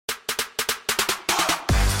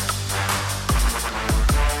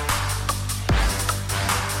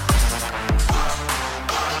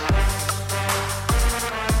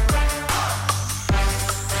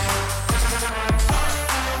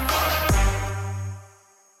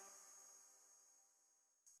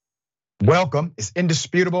Welcome. It's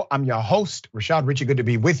indisputable. I'm your host, Rashad Ritchie. Good to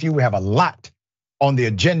be with you. We have a lot on the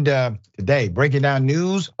agenda today. Breaking down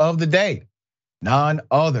news of the day. None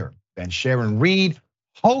other than Sharon Reed,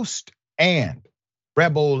 host and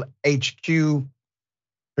Rebel HQ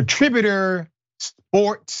contributor,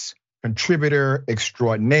 sports contributor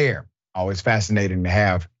extraordinaire. Always fascinating to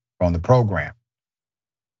have on the program.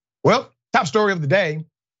 Well, top story of the day.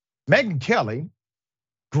 Megyn Kelly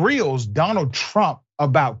grills Donald Trump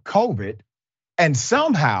about COVID, and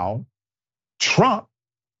somehow Trump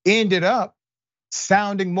ended up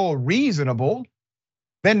sounding more reasonable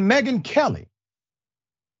than Megyn Kelly.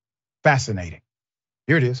 Fascinating.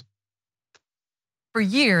 Here it is. For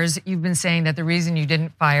years, you've been saying that the reason you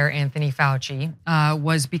didn't fire Anthony Fauci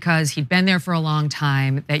was because he'd been there for a long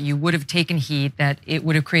time, that you would have taken heat, that it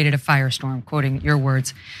would have created a firestorm, quoting your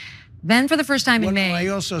words. Then for the first time in May. I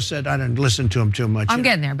also said I didn't listen to him too much. I'm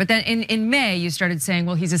getting there. But then in May, you started saying,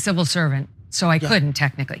 well, he's a civil servant, so I couldn't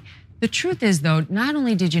technically. The truth is, though, not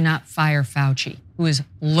only did you not fire Fauci, who is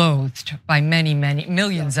loathed by many,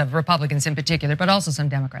 millions of Republicans in particular, but also some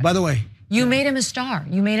Democrats. By the way. You made him a star.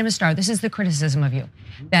 You made him a star. This is the criticism of you,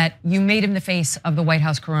 that you made him the face of the White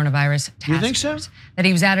House coronavirus task force. You think so? That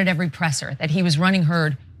he was out at every presser, that he was running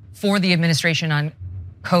herd for the administration on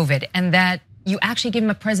COVID, and that you actually gave him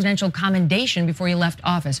a presidential commendation before he left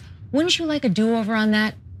office. Wouldn't you like a do-over on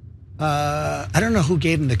that? I don't know who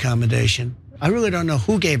gave him the commendation. I really don't know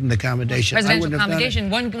who gave him the commendation. Presidential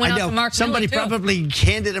commendation. One went out to Mark Somebody Miller, too. Probably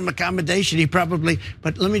handed him a commendation.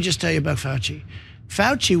 But let me just tell you about Fauci.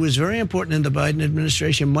 Fauci was very important in the Biden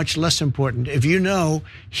administration, much less important. If you know,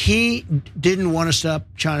 he didn't want to stop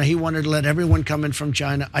China. He wanted to let everyone come in from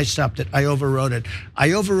China. I stopped it. I overrode it.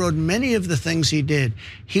 I overrode many of the things he did.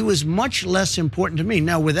 He was much less important to me.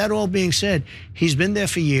 Now, with that all being said, he's been there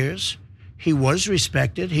for years. He was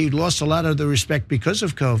respected. He lost a lot of the respect because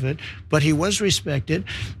of COVID, but he was respected.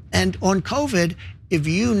 And on COVID, if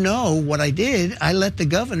you know what I did, I let the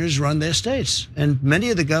governors run their states. And many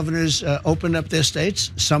of the governors opened up their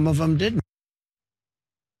states. Some of them didn't.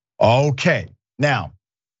 Okay, now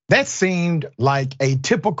that seemed like a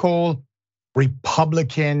typical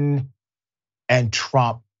Republican and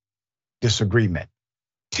Trump disagreement.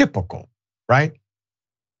 Typical, right?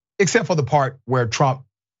 Except for the part where Trump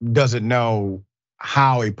doesn't know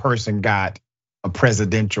how a person got a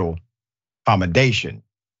presidential commendation,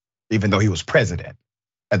 even though he was president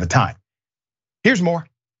at the time. Here's more.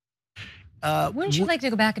 Wouldn't you like to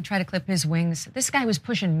go back and try to clip his wings? This guy was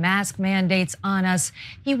pushing mask mandates on us.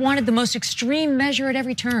 He wanted the most extreme measure at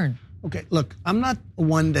every turn. Okay, look, I'm not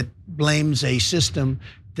one that blames a system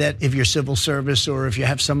that if you're civil service or if you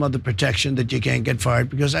have some other protection that you can't get fired,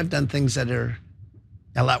 because I've done things that are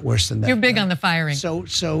a lot worse than that. You're big on the firing.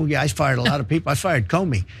 So yeah, I fired a lot of people. I fired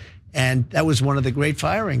Comey. And that was one of the great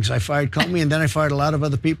firings. I fired Comey, and then I fired a lot of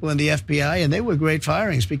other people in the FBI, and they were great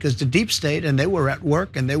firings because the deep state, and they were at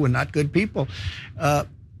work, and they were not good people.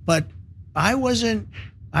 But I was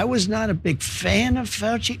not a big fan of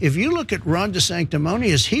Fauci. If you look at Ron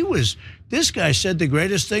DeSanctimonious, this guy said the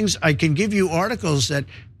greatest things. I can give you articles that,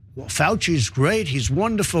 well, Fauci's great, he's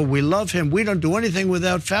wonderful, we love him, we don't do anything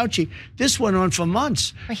without Fauci. This went on for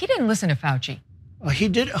months. But he didn't listen to Fauci. He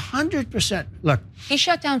did 100%. Look, he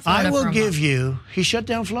shut down Florida. I will give you. He shut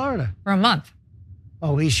down Florida for a month.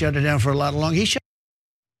 Oh, he shut it down for a lot longer.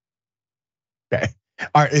 Okay,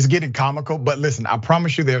 all right. It's getting comical, but listen, I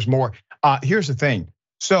promise you, there's more. Here's the thing.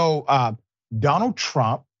 So Donald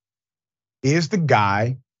Trump is the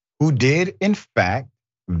guy who did, in fact,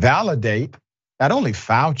 validate not only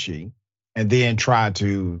Fauci and then try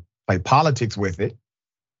to play politics with it.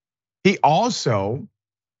 He also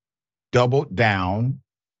doubled down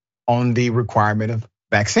on the requirement of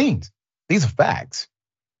vaccines. These are facts.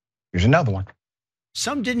 Here's another one.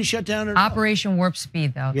 Some didn't shut down at all. Operation Warp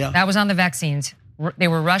Speed, though. Yeah. That was on the vaccines. They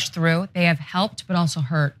were rushed through. They have helped, but also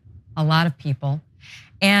hurt a lot of people.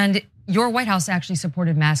 And your White House actually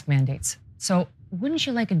supported mask mandates. So wouldn't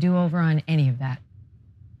you like a do-over on any of that?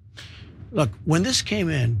 Look, when this came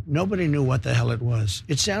in, nobody knew what the hell it was.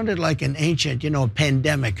 It sounded like an ancient,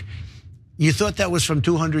 pandemic. You thought that was from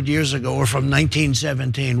 200 years ago or from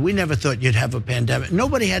 1917. We never thought you'd have a pandemic.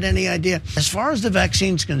 Nobody had any idea. As far as the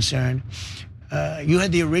vaccine's concerned, you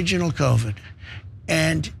had the original COVID,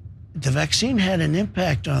 and the vaccine had an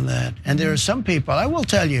impact on that. And there are some people, I will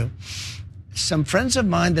tell you, some friends of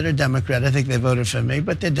mine that are Democrat, I think they voted for me,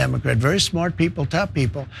 but they're Democrat, very smart people, top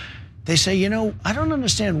people. They say, I don't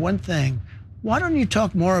understand one thing. Why don't you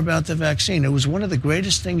talk more about the vaccine? It was one of the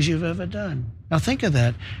greatest things you've ever done. Now think of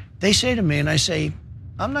that. They say to me, and I say,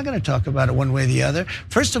 I'm not going to talk about it one way or the other.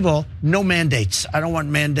 First of all, no mandates. I don't want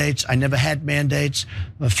mandates. I never had mandates.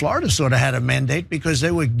 Florida sort of had a mandate because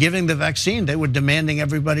they were giving the vaccine. They were demanding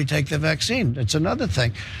everybody take the vaccine. It's another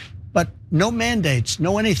thing. But no mandates,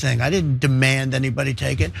 no anything. I didn't demand anybody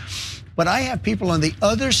take it. But I have people on the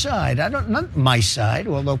other side. Not my side,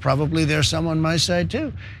 although probably there's some on my side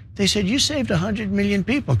too. They said, you saved 100 million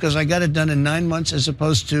people because I got it done in 9 months as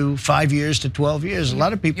opposed to 5 years to 12 years. A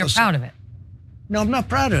lot of people. You're proud of it. No, I'm not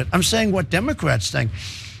proud of it. I'm saying what Democrats think.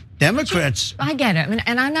 Democrats. I get it. I mean,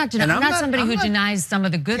 and I'm not somebody who denies some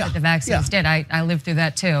of the good that the vaccines did. I lived through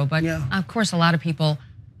that too. But of course, a lot of people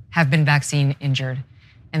have been vaccine injured.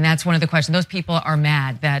 And that's one of the questions. Those people are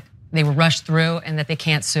mad that they were rushed through and that they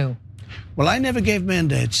can't sue. Well, I never gave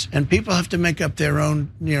mandates, and people have to make up their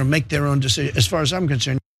own, make their own decision. As far as I'm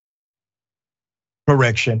concerned.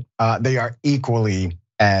 Correction. They are equally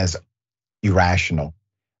as irrational.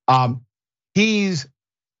 He's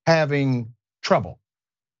having trouble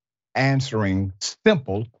answering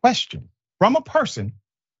simple questions from a person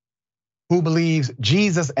who believes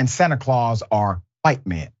Jesus and Santa Claus are white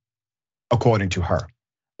men, according to her.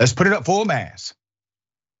 Let's put it up full mass.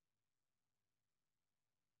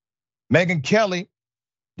 Megyn Kelly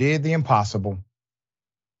did the impossible,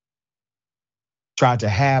 tried to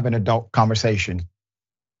have an adult conversation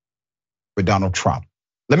with Donald Trump.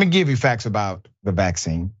 Let me give you facts about the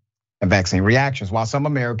vaccine and vaccine reactions. While some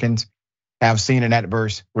Americans have seen an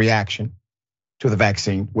adverse reaction to the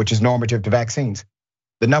vaccine, which is normative to vaccines,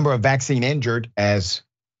 the number of vaccine injured, as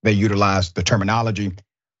they utilize the terminology,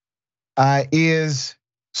 is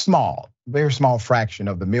small, very small fraction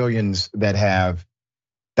of the millions that have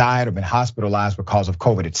died or been hospitalized because of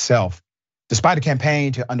COVID itself. Despite a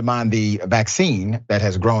campaign to undermine the vaccine that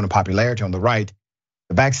has grown in popularity on the right,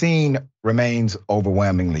 the vaccine remains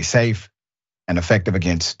overwhelmingly safe and effective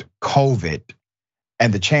against COVID.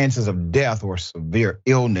 And the chances of death or severe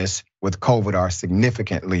illness with COVID are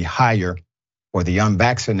significantly higher for the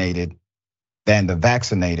unvaccinated than the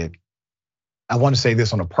vaccinated. I want to say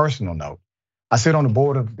this on a personal note. I sit on the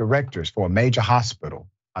board of directors for a major hospital.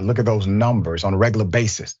 I look at those numbers on a regular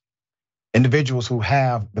basis. Individuals who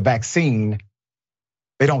have the vaccine,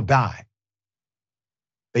 they don't die.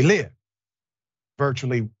 They live.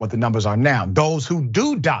 Virtually what the numbers are now. Those who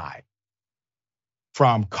do die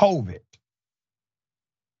from COVID,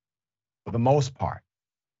 for the most part,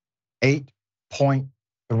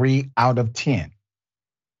 8.3 out of 10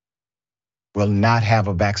 will not have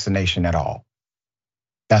a vaccination at all.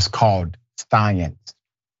 That's called science.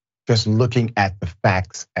 Just looking at the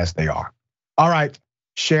facts as they are. All right,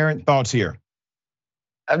 Sharon, thoughts here.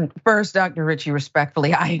 First, Dr. Richey,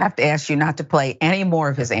 respectfully, I have to ask you not to play any more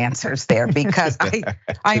of his answers there because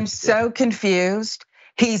I'm so confused.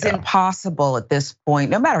 He's impossible at this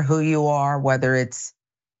point, no matter who you are, whether it's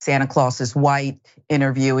Santa Claus is white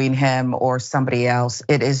interviewing him or somebody else.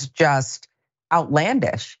 It is just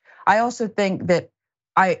outlandish. I also think that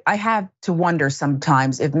I have to wonder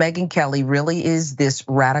sometimes if Megyn Kelly really is this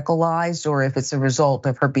radicalized or if it's a result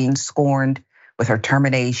of her being scorned with her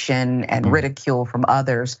termination and ridicule from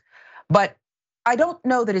others. But I don't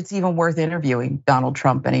know that it's even worth interviewing Donald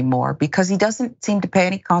Trump anymore because he doesn't seem to pay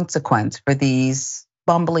any consequence for these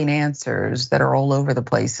bumbling answers that are all over the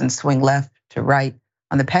place and swing left to right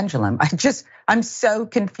on the pendulum. I'm so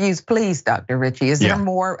confused. Please, Dr. Richey, is there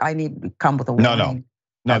more? I need to come with a warning.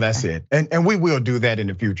 No, that's it. And we will do that in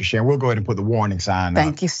the future, Sharon. We'll go ahead and put the warning sign up.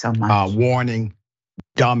 Thank you so much. Warning,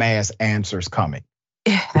 dumbass answers coming.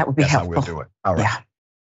 Yeah, that would be helpful. That's how we'll do it. All right.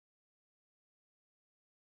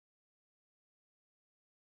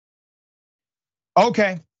 Yeah.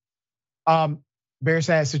 Okay. Very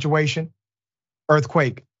sad situation.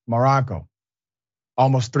 Earthquake, Morocco.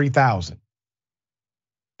 Almost 3,000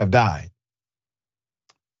 have died.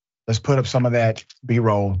 Let's put up some of that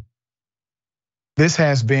B-roll. This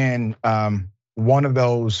has been one of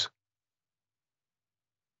those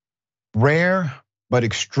rare but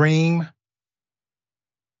extreme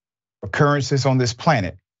occurrences on this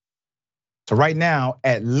planet. So right now,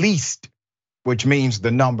 at least, which means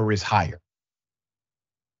the number is higher,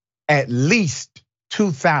 at least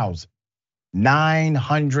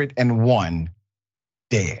 2,901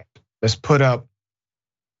 dead. Let's put up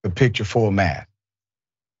the picture full math.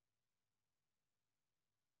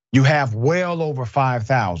 You have well over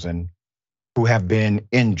 5,000 who have been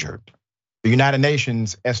injured. The United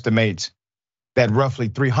Nations estimates that roughly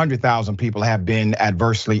 300,000 people have been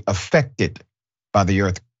adversely affected by the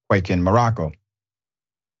earthquake in Morocco.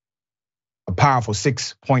 A powerful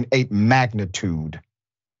 6.8 magnitude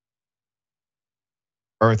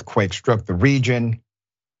earthquake struck the region,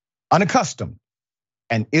 unaccustomed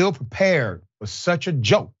and ill-prepared for such a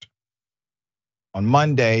jolt. On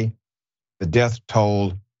Monday, the death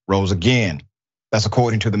toll rose again. That's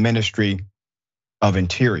according to the Ministry of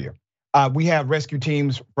Interior. We have rescue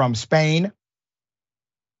teams from Spain,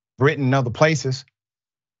 Britain, and other places.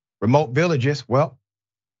 Remote villages, well,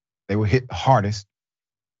 they were hit the hardest.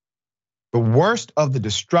 The worst of the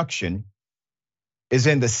destruction is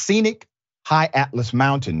in the scenic High Atlas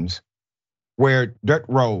Mountains, where dirt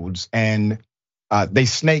roads and they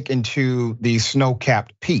snake into these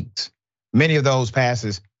snow-capped peaks. Many of those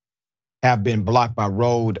passes have been blocked by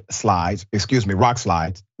rock slides,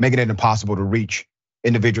 making it impossible to reach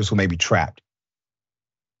individuals who may be trapped.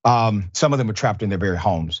 Some of them are trapped in their very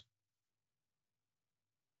homes.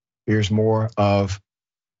 Here's more of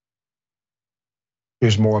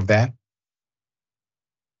that.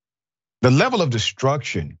 The level of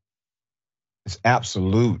destruction is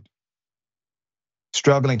absolute.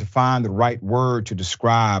 Struggling to find the right word to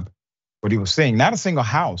describe what he was saying. Not a single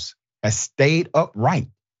house has stayed upright,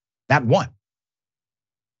 not one.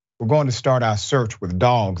 We're going to start our search with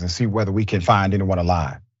dogs and see whether we can find anyone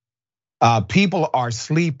alive. People are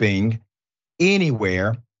sleeping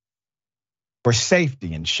anywhere for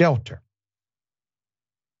safety and shelter.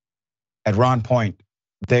 At Ron Point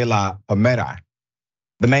de la Palmera,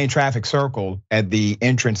 the main traffic circle at the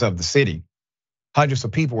entrance of the city, hundreds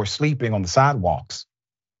of people were sleeping on the sidewalks,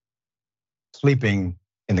 sleeping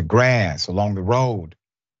in the grass along the road.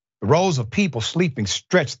 The rows of people sleeping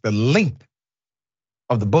stretched the length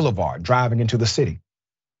of the boulevard driving into the city.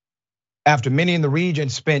 After many in the region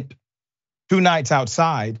spent 2 nights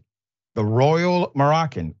outside, the Royal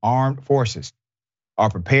Moroccan Armed Forces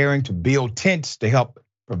are preparing to build tents to help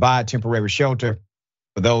provide temporary shelter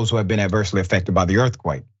for those who have been adversely affected by the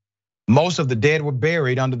earthquake. Most of the dead were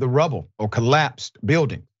buried under the rubble or collapsed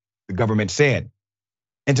buildings, the government said.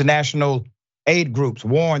 International aid groups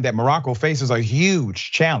warned that Morocco faces a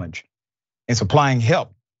huge challenge in supplying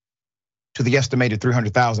help to the estimated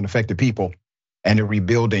 300,000 affected people and in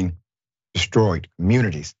rebuilding destroyed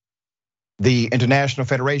communities. The International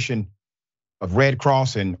Federation of Red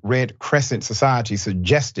Cross and Red Crescent Society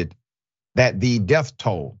suggested that the death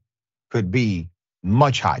toll could be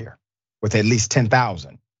much higher, with at least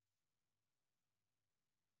 10,000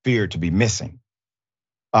 feared to be missing.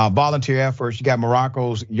 Volunteer efforts, you got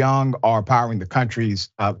Morocco's young are powering the country's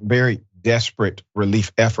very desperate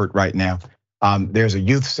relief effort right now. There's a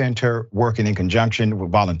youth center working in conjunction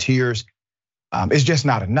with volunteers. It's just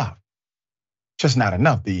not enough. Just not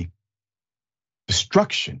enough. The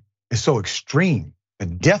destruction is so extreme. The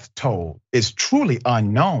death toll is truly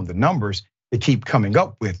unknown. The numbers they keep coming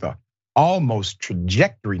up with are almost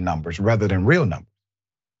trajectory numbers rather than real numbers.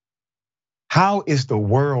 How is the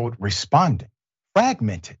world responding?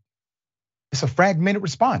 Fragmented. It's a fragmented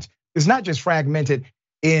response. It's not just fragmented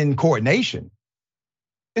in coordination.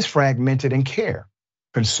 It's fragmented in care,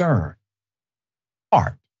 concern,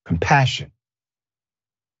 heart, compassion.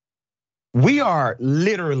 We are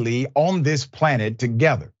literally on this planet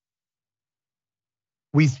together.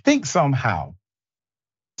 We think somehow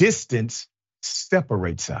distance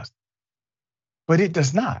separates us, but it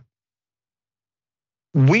does not.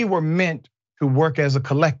 We were meant to work as a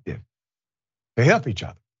collective, to help each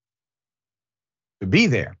other, to be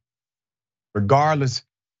there, regardless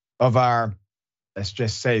of our, let's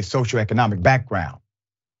just say, socioeconomic background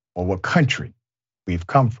or what country we've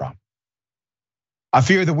come from. I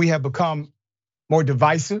fear that we have become more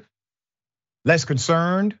divisive, less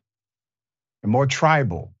concerned, and more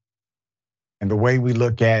tribal in the way we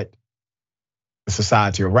look at the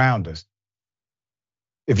society around us.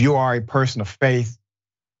 If you are a person of faith,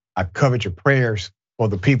 I covet your prayers for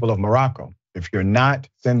the people of Morocco. If you're not,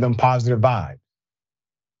 send them positive vibes.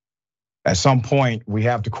 At some point, we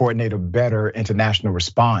have to coordinate a better international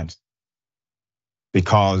response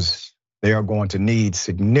because they are going to need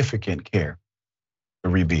significant care to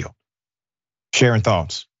rebuild. Sharing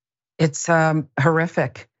thoughts. It's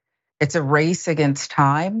horrific. It's a race against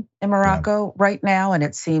time in Morocco right now, and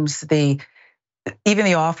it seems even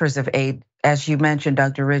the offers of aid, as you mentioned,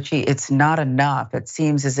 Dr. Ritchie, it's not enough. It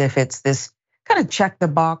seems as if it's this kind of check the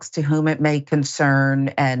box to whom it may concern,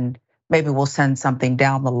 and maybe we'll send something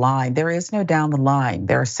down the line. There is no down the line.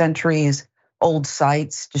 There are centuries old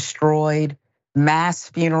sites destroyed. Mass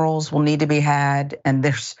funerals will need to be had, and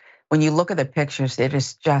when you look at the pictures, it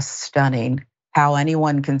is just stunning how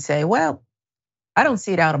anyone can say, well, I don't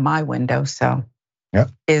see it out of my window, so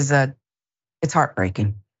it's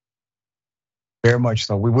heartbreaking. Very much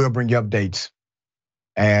so. We will bring you updates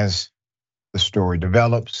as the story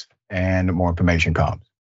develops and more information comes.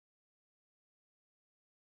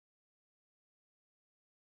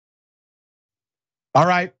 All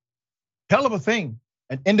right, hell of a thing.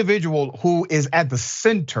 An individual who is at the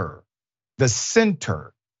center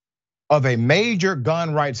of a major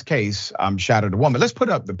gun rights case shot at a woman. Let's put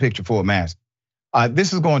up the picture full mask.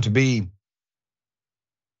 This is going to be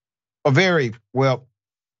a very,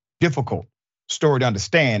 difficult story to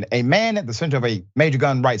understand. A man at the center of a major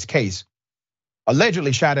gun rights case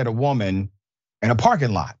allegedly shot at a woman in a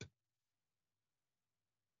parking lot.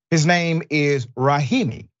 His name is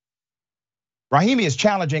Rahimi. Rahimi is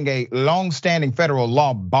challenging a long-standing federal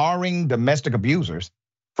law barring domestic abusers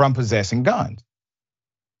from possessing guns.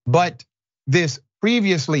 But this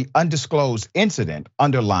previously undisclosed incident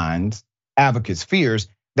underlines advocates' fears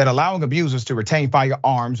that allowing abusers to retain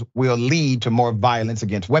firearms will lead to more violence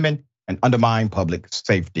against women and undermine public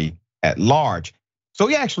safety at large. So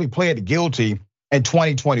he actually pled guilty in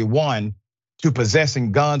 2021 to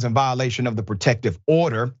possessing guns in violation of the protective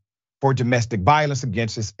order for domestic violence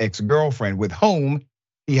against his ex-girlfriend, with whom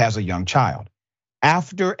he has a young child.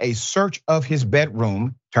 After a search of his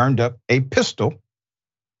bedroom turned up a pistol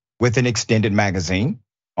with an extended magazine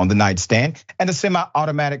on the nightstand and a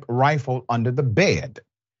semi-automatic rifle under the bed.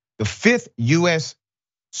 The 5th US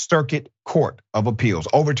Circuit Court of Appeals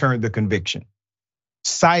overturned the conviction,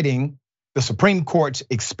 citing the Supreme Court's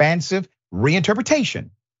expansive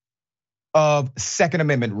reinterpretation of Second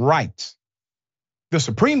Amendment rights. The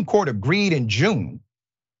Supreme Court agreed in June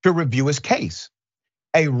to review his case.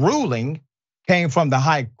 A ruling came from the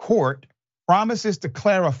High Court, promises to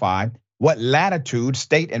clarify what latitude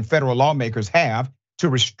state and federal lawmakers have to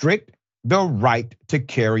restrict the right to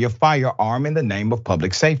carry a firearm in the name of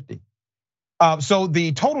public safety. So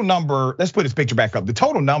the total number, let's put this picture back up. The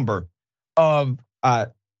total number of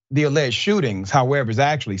the alleged shootings, however, is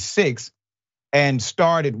actually 6 and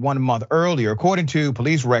started 1 month earlier, according to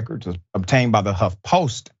police records obtained by the Huff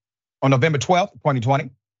Post. On November 12th,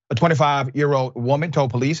 2020, a 25-year-old woman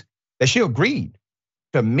told police that she agreed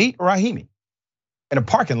to meet Rahimi in a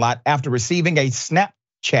parking lot after receiving a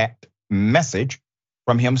Snapchat message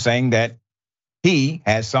from him saying that he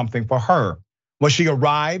had something for her. When she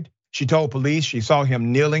arrived, she told police she saw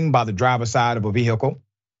him kneeling by the driver's side of a vehicle,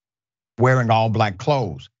 wearing all black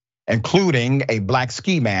clothes, including a black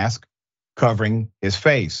ski mask covering his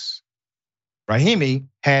face. Rahimi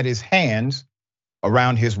had his hands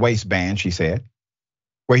around his waistband, she said,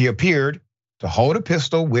 where he appeared to hold a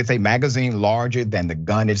pistol with a magazine larger than the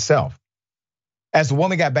gun itself. As the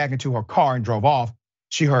woman got back into her car and drove off,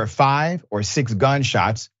 she heard 5 or 6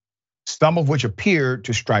 gunshots, some of which appeared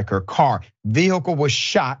to strike her car. Vehicle was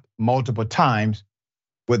shot multiple times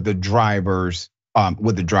with the driver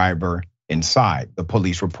inside, the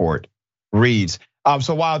police report reads.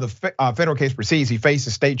 So while the federal case proceeds, he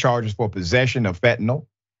faces state charges for possession of fentanyl,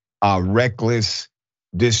 reckless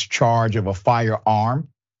discharge of a firearm,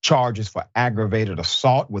 charges for aggravated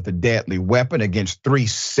assault with a deadly weapon against 3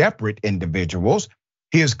 separate individuals.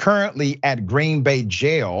 He is currently at Green Bay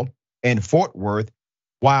Jail in Fort Worth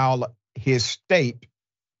while his state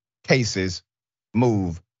cases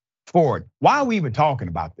move forward. Why are we even talking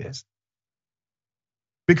about this?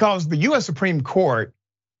 Because the US Supreme Court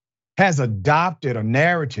has adopted a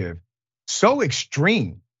narrative so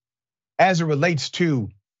extreme as it relates to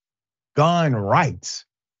gun rights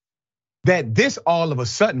that this all of a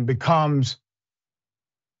sudden becomes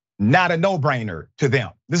not a no-brainer to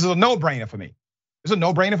them. This is a no-brainer for me. It's a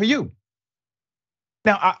no-brainer for you.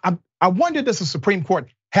 Now, I wonder, does the Supreme Court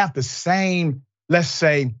have the same, let's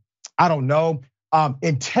say, I don't know,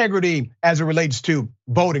 integrity as it relates to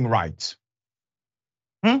voting rights?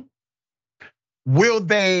 Will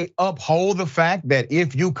they uphold the fact that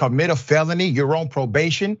if you commit a felony, you're on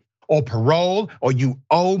probation or parole, or you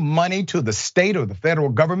owe money to the state or the federal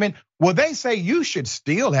government? Will they say you should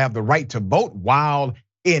still have the right to vote while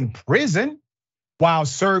in prison, while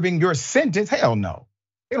serving your sentence? Hell no.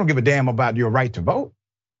 They don't give a damn about your right to vote.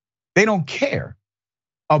 They don't care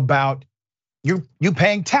about you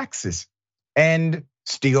paying taxes and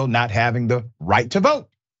still not having the right to vote.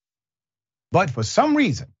 But for some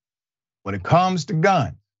reason, when it comes to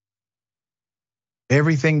guns,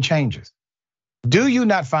 everything changes. Do you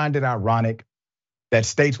not find it ironic that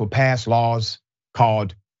states will pass laws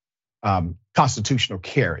called constitutional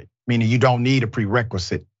carry, meaning you don't need a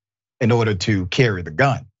prerequisite in order to carry the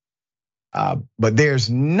gun? But there's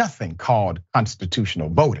nothing called constitutional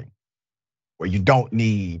voting, where you don't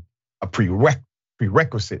need a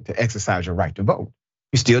prerequisite to exercise your right to vote.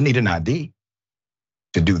 You still need an ID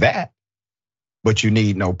to do that, but you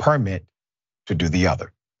need no permit to do the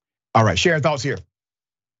other. All right, share your thoughts here.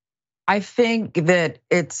 I think that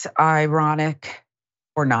it's ironic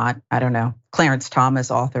or not, I don't know. Clarence Thomas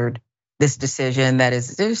authored this decision that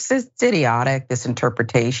is just it's idiotic, this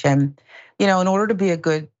interpretation. In order to be a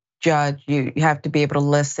good judge, you have to be able to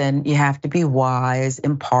listen, you have to be wise,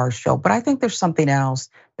 impartial. But I think there's something else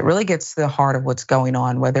that really gets to the heart of what's going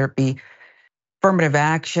on, whether it be affirmative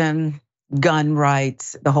action, gun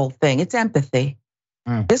rights, the whole thing. It's empathy.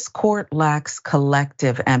 This court lacks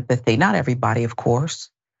collective empathy. Not everybody, of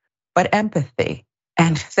course, but empathy.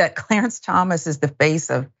 And that Clarence Thomas is the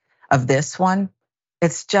face of this one,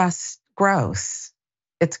 it's just gross.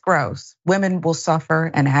 It's gross. Women will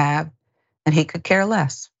suffer and have, and he could care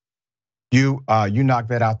less. You knocked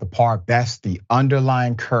that out the park. That's the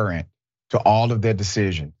underlying current to all of their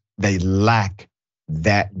decisions. They lack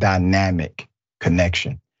that dynamic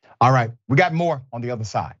connection. All right, we got more on the other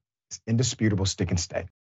side. It's indisputable, stick and stay.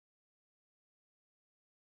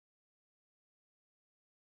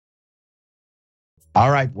 All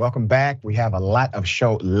right, welcome back. We have a lot of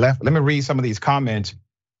show left. Let me read some of these comments.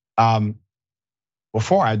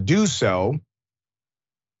 Before I do so,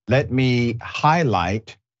 let me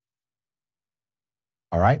highlight.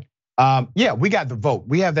 All right. Yeah, we got the vote.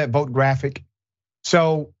 We have that vote graphic.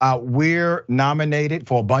 So we're nominated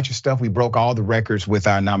for a bunch of stuff. We broke all the records with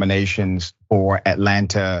our nominations for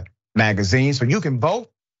Atlanta Magazine. So you can vote.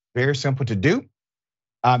 Very simple to do.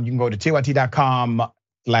 You can go to tyt.com/vote.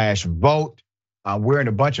 We're in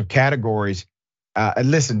a bunch of categories.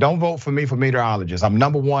 Listen, don't vote for me for meteorologist. I'm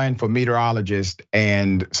 #1 for meteorologist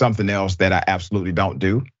and something else that I absolutely don't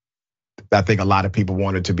do. I think a lot of people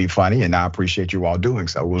wanted to be funny, and I appreciate you all doing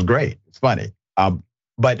so. It was great. It's funny.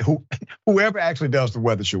 But whoever actually does the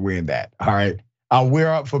weather should win that. All right.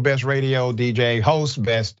 We're up for best radio DJ host,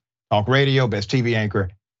 best talk radio, best TV anchor,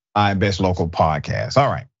 and best local podcast. All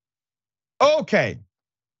right. Okay.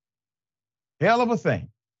 Hell of a thing.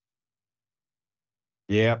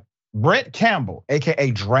 Yeah. Brett Campbell,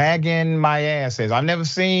 AKA Dragging My Ass, says, I've never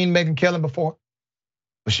seen Megyn Kelly before,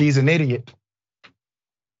 but she's an idiot.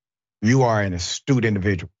 You are an astute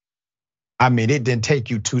individual. I mean, it didn't take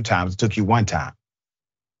you 2 times, it took you 1 time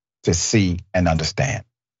to see and understand.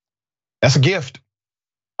 That's a gift.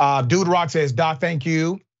 Dude Rock says, Doc, thank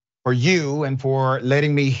you for you and for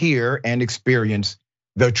letting me hear and experience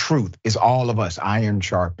the truth. Is all of us. Iron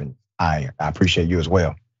sharpens iron. I appreciate you as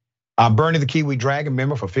well. Bernie the Kiwi Dragon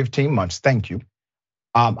member for 15 months. Thank you.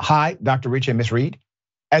 Hi, Dr. Rich and Miss Reed.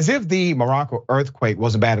 As if the Morocco earthquake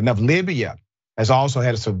wasn't bad enough, Libya has also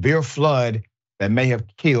had a severe flood that may have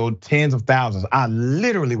killed tens of thousands. I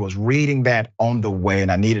literally was reading that on the way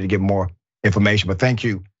and I needed to get more information, but thank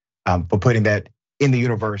you for putting that in the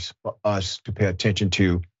universe for us to pay attention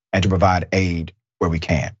to and to provide aid where we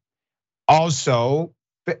can. Also,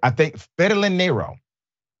 I think Ferdinand Nero,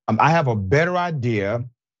 I have a better idea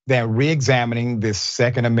than re-examining this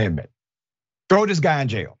Second Amendment. Throw this guy in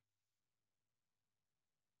jail.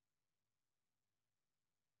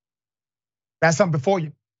 That's something before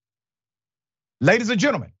you. Ladies and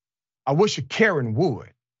gentlemen, I wish a Karen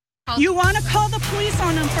would. You want to call the police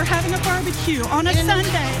on them for having a barbecue on a Sunday.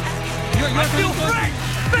 I feel free!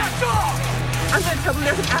 Back off! I'm going to tell them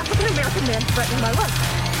there's an African-American man threatening my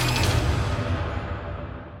life.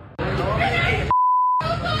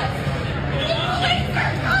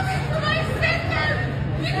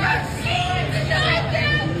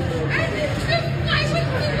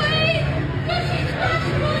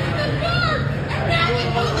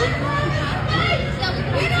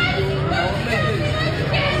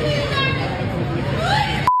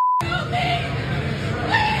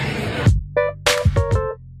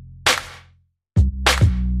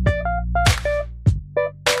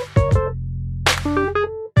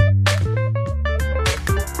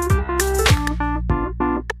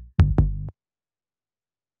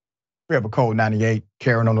 We have a code 98,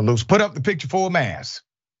 Karen on the loose. Put up the picture full mass.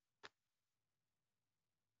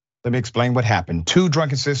 Let me explain what happened. 2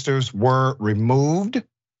 drunken sisters were removed,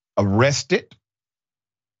 arrested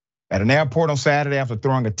at an airport on Saturday after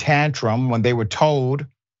throwing a tantrum when they were told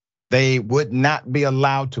they would not be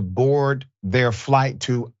allowed to board their flight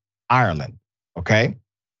to Ireland, okay?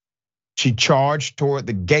 She charged toward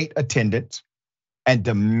the gate attendants and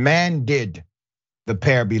demanded the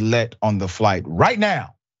pair be let on the flight right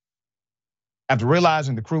now. After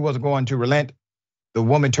realizing the crew wasn't going to relent, the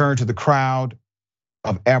woman turned to the crowd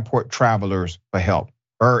of airport travelers for help.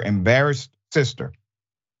 Her embarrassed sister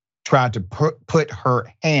tried to put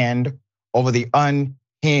her hand over the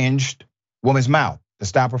unhinged woman's mouth to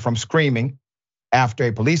stop her from screaming after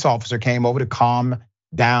a police officer came over to calm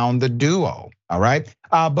down the duo, all right?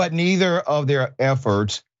 But neither of their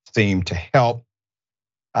efforts seemed to help.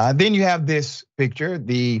 Then you have this picture.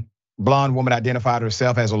 The blonde woman identified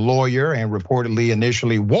herself as a lawyer and reportedly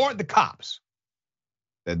initially warned the cops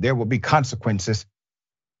that there will be consequences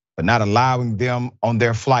for not allowing them on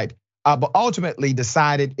their flight, but ultimately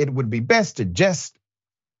decided it would be best to just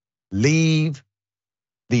leave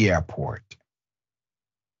the airport.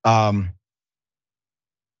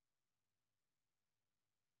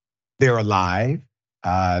 They're alive.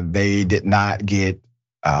 They did not get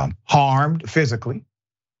harmed physically.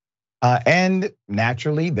 And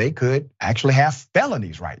naturally, they could actually have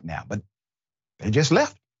felonies right now, but they just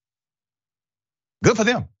left. Good for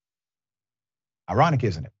them. Ironic,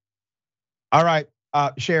 isn't it? All right,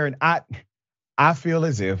 Sharon, I feel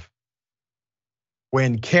as if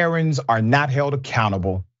when Karens are not held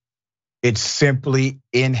accountable, it simply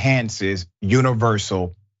enhances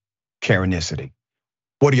universal Karenicity.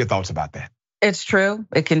 What are your thoughts about that? It's true.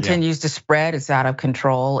 It continues to spread. It's out of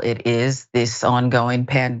control. It is this ongoing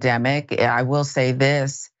pandemic. I will say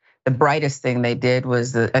this, the brightest thing they did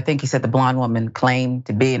was, I think he said the blonde woman claimed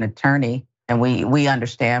to be an attorney. And we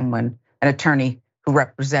understand when an attorney who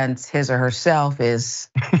represents his or herself is,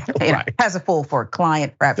 Right. has a fool for a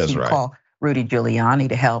client. Perhaps That's you right. call Rudy Giuliani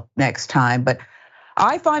to help next time. But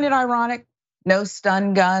I find it ironic. No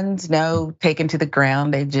stun guns, no taken to the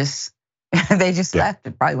ground. They just left.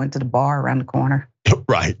 It probably went to the bar around the corner.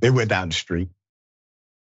 Right, they went down the street.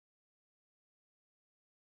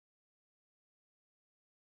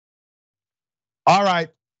 All right,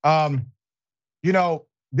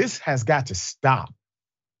 this has got to stop.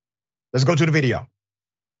 Let's go to the video.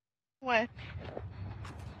 What?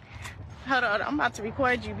 Hold on, I'm about to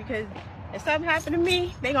record you because if something happened to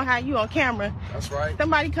me, they gonna have you on camera. That's right.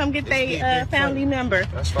 Somebody come get their family member.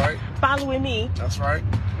 That's right. Following me. That's right.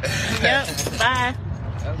 Yep. Bye.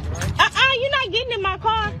 That's right. You're not getting in my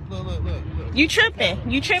car. Look. You tripping.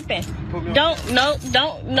 You tripping. Nope.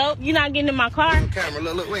 You're not getting in my car. Camera.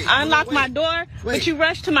 Look, wait. I unlocked wait. my door, but you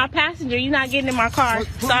rushed to my passenger. You're not getting in my car.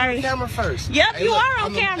 Put Sorry. me on camera first. Yep, Hey, you look, are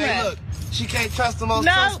on camera. Hey, look, she can't trust the most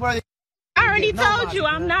No. trustworthy. I already Nobody, told you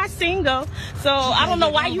I'm man. not single, so I don't know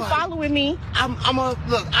why you nobody. following me.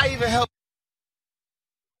 Look, I even help.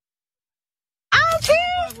 I don't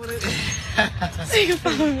care. So you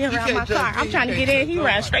following me around my car. I'm trying to get in. He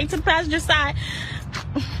ran straight to the passenger side.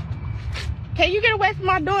 Can you get away from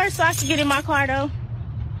my door so I can get in my car though?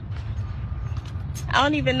 I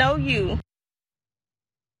don't even know you.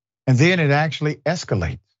 And then it actually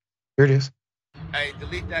escalates. Here it is. Hey,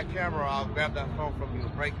 delete that camera. I'll grab that phone from you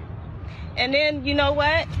and break it. And then you know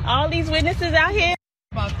what? All these witnesses out here.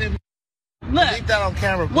 About them. Look. Delete that on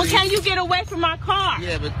camera, please. Well, can you get away from my car?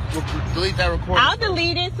 Yeah, but delete that recording. I'll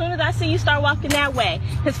delete it as soon as I see you start walking that way.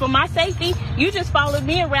 Because for my safety, you just followed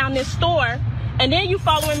me around this store, and then you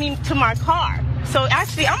following me to my car. So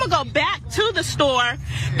actually, I'm gonna go back to the store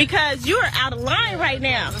because you're out of line right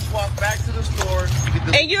now. Let's walk back to the store.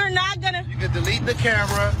 And you're not gonna. You can delete the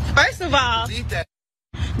camera. First of all, Delete that.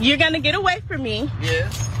 you're gonna get away from me.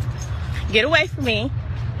 Yes. Get away from me.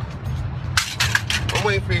 I'm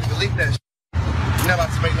waiting for you to delete that. You're not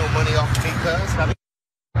about to make no money off of me, cuz.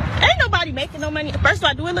 Ain't nobody making no money. First of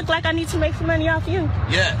all, do it look like I need to make some money off you?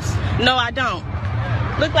 Yes. No, I don't.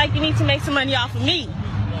 Look like you need to make some money off of me.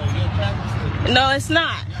 No, it's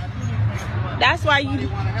not. That's why you want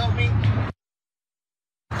to help me?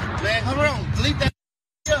 Man, hold on. Delete that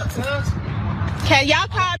cuz. Can y'all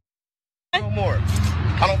call No more.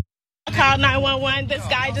 I don't. call 911? This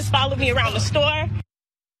guy just followed me around the store.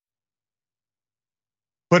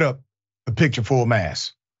 Put up a picture full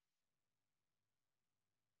mass.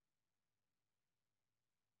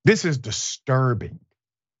 This is disturbing.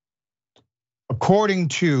 According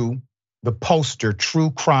to the poster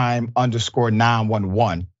True Crime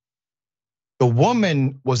 _911, the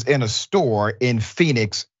woman was in a store in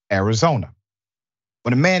Phoenix, Arizona,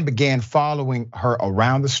 when a man began following her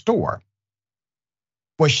around the store.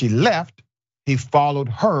 When she left, he followed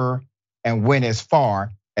her and went as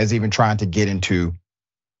far as even trying to get into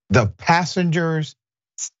the passenger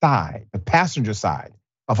side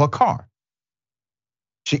of her car.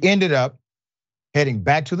 She ended up heading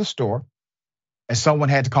back to the store, and someone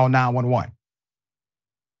had to call 911.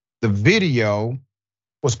 The video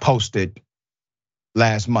was posted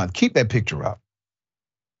last month. Keep that picture up.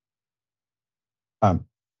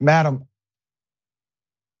 Madam,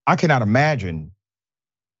 I cannot imagine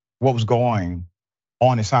what was going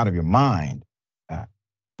on inside of your mind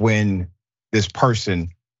when this person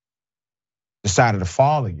decided to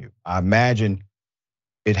follow you. I imagine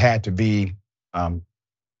it had to be a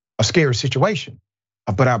scary situation,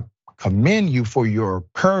 but I commend you for your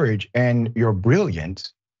courage and your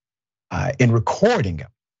brilliance in recording him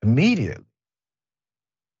immediately.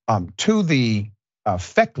 To the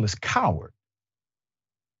feckless coward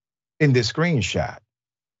in this screenshot,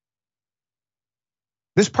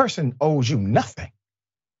 This person owes you nothing.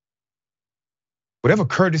 Whatever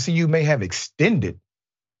courtesy you may have extended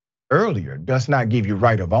earlier does not give you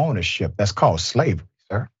right of ownership. That's called slavery,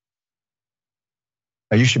 sir.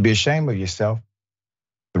 Now you should be ashamed of yourself.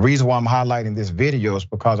 The reason why I'm highlighting this video is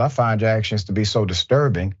because I find your actions to be so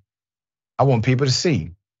disturbing. I want people to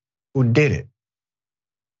see who did it.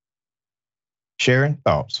 Sharon,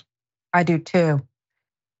 thoughts? I do too.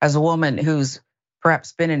 As a woman who's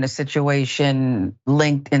perhaps been in a situation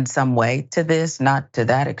linked in some way to this, not to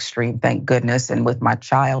that extreme, thank goodness, and with my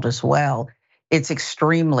child as well, it's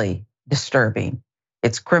extremely disturbing.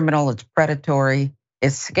 It's criminal, it's predatory,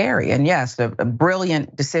 it's scary. And yes, a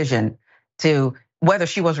brilliant decision to, whether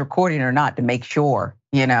she was recording or not, to make sure,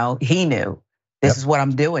 he knew this is what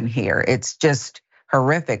I'm doing here. It's just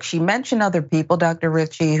horrific. She mentioned other people, Dr.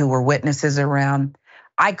 Richey, who were witnesses around.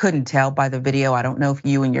 I couldn't tell by the video. I don't know if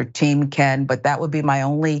you and your team can, but that would be my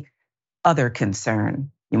only other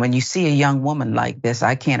concern. When you see a young woman like this,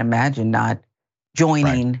 I can't imagine not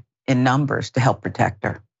joining in numbers to help protect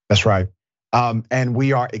her. That's right. And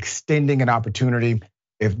we are extending an opportunity.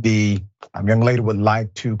 If the young lady would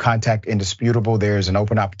like to contact Indisputable, there's an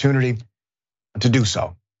open opportunity to do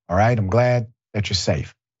so. All right, I'm glad that you're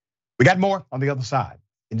safe. We got more on the other side.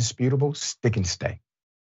 Indisputable, stick and stay.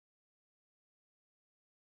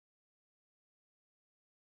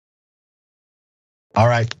 All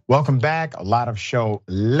right, welcome back. A lot of show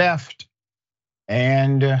left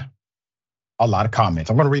and a lot of comments.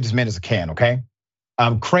 I'm gonna read as many as I can, okay?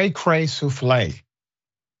 Cray Cray Souffle.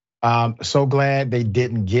 So glad they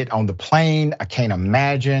didn't get on the plane. I can't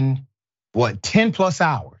imagine what 10 plus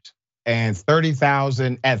hours and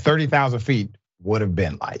 30,000 at 30,000 feet would have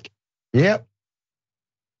been like. Yep.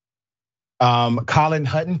 Colin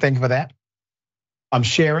Hutton, thank you for that. I'm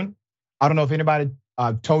Sharon. I don't know if anybody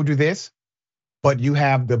told you this, but you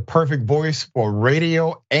have the perfect voice for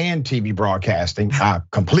radio and TV broadcasting. I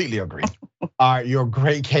completely agree. Your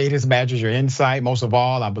great cadence matches your insight. Most of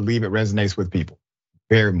all, I believe it resonates with people.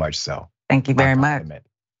 Very much so. Thank you very much. At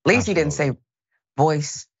least you didn't say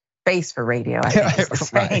face for radio. I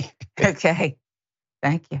think right. Okay,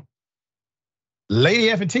 thank you. Lady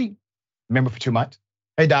F&T, member for 2 months.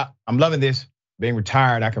 Hey Doc, I'm loving this. Being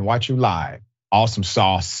retired, I can watch you live. Awesome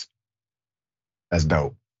sauce. That's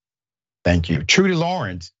dope. Thank you. Trudy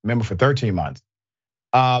Lawrence, member for 13 months.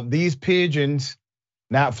 These pigeons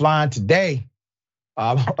not flying today.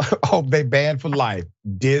 Hope they banned for life.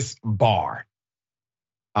 Disbarred.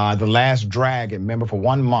 The Last Dragon, member for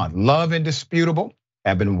 1 month. Love Indisputable.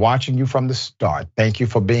 Have been watching you from the start. Thank you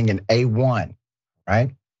for being an A1,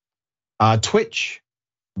 right? Twitch,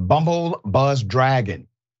 Bumble Buzz Dragon.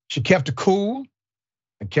 She kept it cool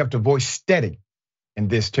and kept her voice steady in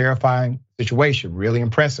this terrifying situation. Really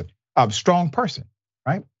impressive. Strong person,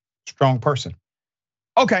 right? Strong person.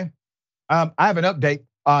 Okay, I have an update.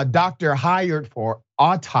 Doctor hired for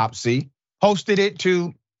Autopsy posted it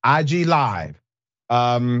to IG Live.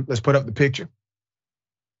 Let's put up the picture.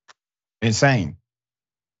 Insane.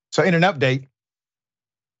 So in an update,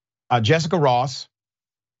 Jessica Ross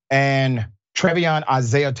and Trevion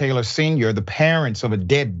Isaiah Taylor Sr., the parents of a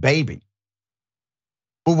dead baby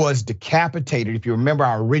who was decapitated. If you remember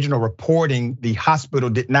our original reporting, the hospital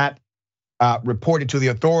did not report it to the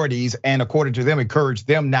authorities, and according to them, encouraged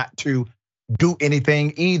them not to do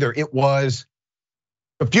anything either. It was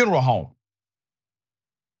the funeral home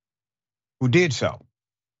who did so.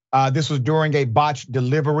 This was during a botched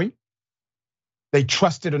delivery. They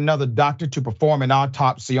trusted another doctor to perform an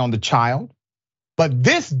autopsy on the child, but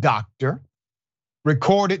this doctor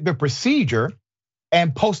recorded the procedure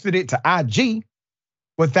and posted it to IG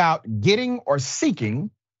without getting or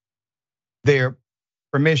seeking their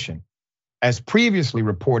permission. As previously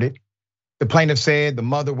reported, the plaintiff said the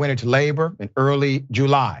mother went into labor in early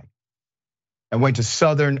July and went to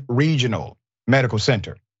Southern Regional Medical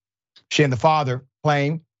Center. She and the father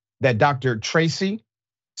claimed that Dr. Tracy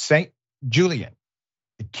St. Julian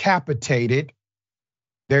decapitated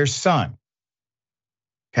their son.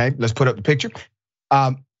 Okay, let's put up the picture.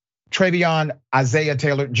 Trevion Isaiah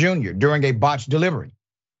Taylor Jr. during a botched delivery.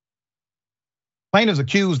 Plaintiffs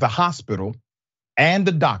accused the hospital and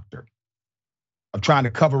the doctor of trying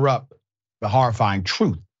to cover up the horrifying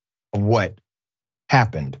truth of what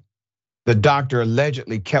happened. The doctor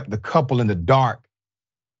allegedly kept the couple in the dark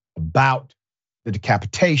about the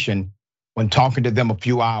decapitation when talking to them a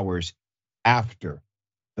few hours after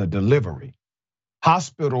the delivery.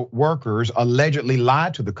 Hospital workers allegedly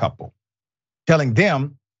lied to the couple, telling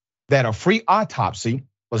them that a free autopsy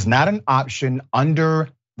was not an option under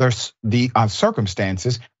the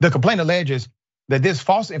circumstances. The complaint alleges that this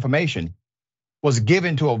false information was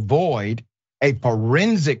given to avoid a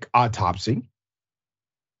forensic autopsy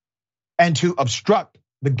and to obstruct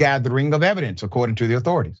the gathering of evidence, according to the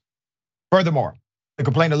authorities. Furthermore, the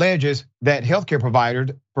complaint alleges that healthcare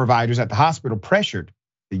providers at the hospital pressured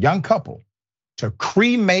the young couple to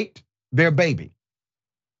cremate their baby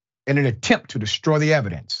in an attempt to destroy the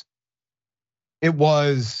evidence. It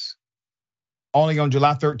was only on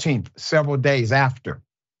July 13th, several days after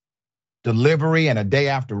delivery and a day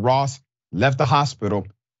after Ross left the hospital,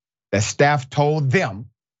 that staff told them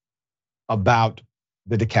about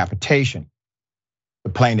the decapitation.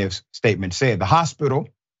 The plaintiff's statement said the hospital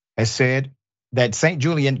has said that St.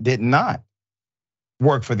 Julian did not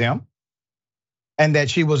work for them and that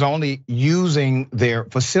she was only using their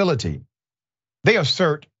facility. They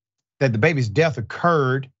assert that the baby's death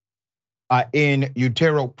occurred in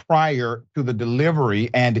utero prior to the delivery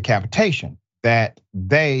and decapitation, that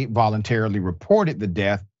they voluntarily reported the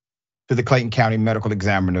death to the Clayton County Medical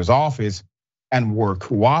Examiner's office and were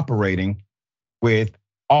cooperating with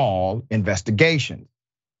all investigations.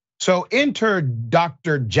 So enter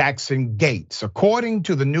Dr. Jackson Gates. According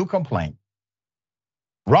to the new complaint,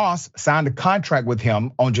 Ross signed a contract with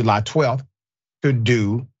him on July 12th to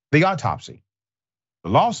do the autopsy. The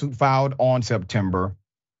lawsuit filed on September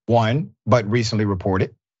 1, but recently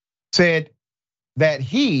reported, said that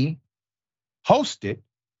he hosted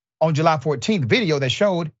on July 14th video that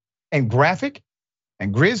showed in graphic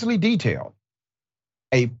and grisly detail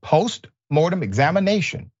a post-mortem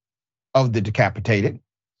examination of the decapitated,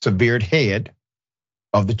 severed head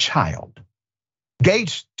of the child.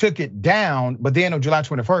 Gates took it down, but then on July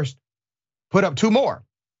 21st, put up 2 more,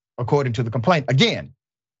 according to the complaint. Again,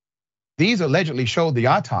 these allegedly showed the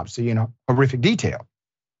autopsy in horrific detail.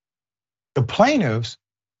 The plaintiffs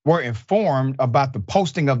were informed about the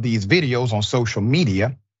posting of these videos on social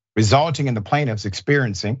media, resulting in the plaintiffs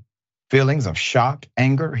experiencing feelings of shock,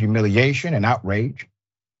 anger, humiliation, and outrage.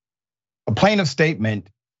 A plaintiff statement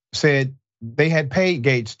said they had paid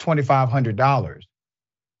Gates $2,500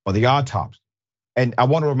 for the autopsy. And I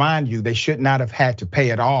want to remind you, they should not have had to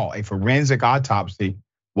pay at all. A forensic autopsy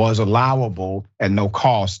was allowable at no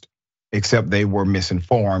cost, except they were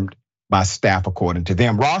misinformed by staff, according to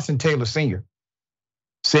them. Ross and Taylor Sr.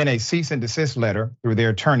 sent a cease and desist letter through their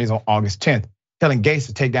attorneys on August 10th, telling Gates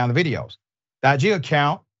to take down the videos. The IG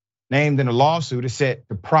account named in the lawsuit is set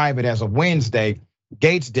to private as of Wednesday.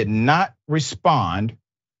 Gates did not respond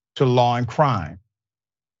to Law and Crime.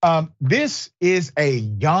 This is a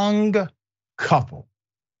young couple.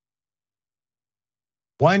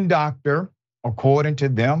 One doctor, according to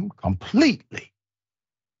them, completely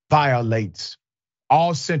violates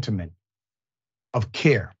all sentiment of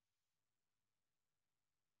care.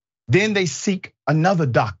 Then they seek another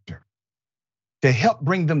doctor to help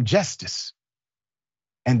bring them justice.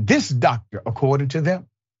 And this doctor, according to them,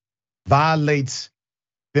 violates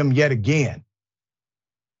them yet again.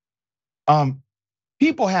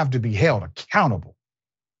 People have to be held accountable.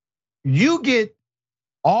 You get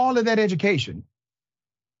all of that education.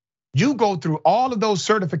 You go through all of those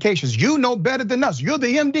certifications. You know better than us. You're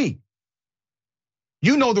the MD.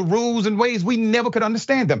 You know the rules and ways we never could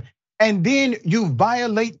understand them. And then you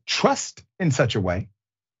violate trust in such a way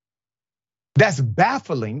that's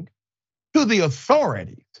baffling to the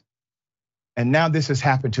authorities. And now this has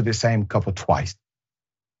happened to the same couple twice.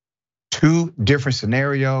 2 different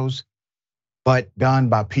scenarios, but done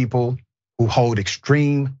by people who hold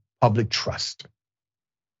extreme public trust.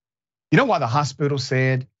 You know why the hospital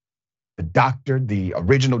said the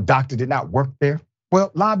original doctor did not work there?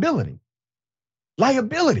 Well, liability.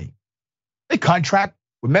 They contract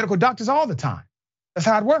with medical doctors all the time. That's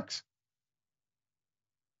how it works.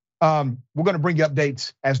 We're gonna bring you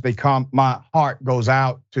updates as they come. My heart goes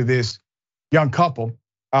out to this young couple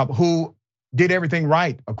who did everything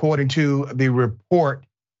right according to the report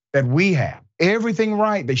that we have. Everything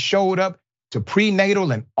right. They showed up to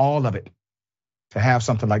prenatal and all of it to have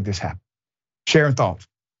something like this happen. Sharing thoughts.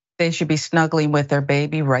 They should be snuggling with their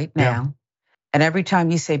baby right now. Yeah. And every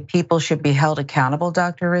time you say people should be held accountable,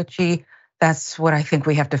 Dr. Richey, that's what I think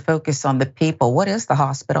we have to focus on, the people. What is the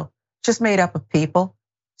hospital? Just made up of people.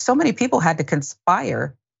 So many people had to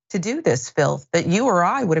conspire to do this filth that you or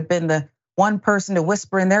I would have been the one person to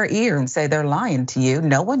whisper in their ear and say they're lying to you.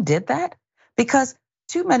 No one did that because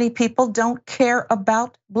too many people don't care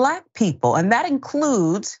about Black people. And that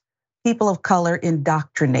includes people of color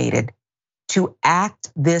indoctrinated to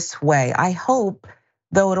act this way. I hope,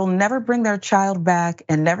 though it'll never bring their child back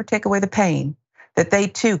and never take away the pain, that they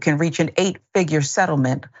too can reach an 8-figure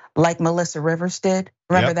settlement like Melissa Rivers did.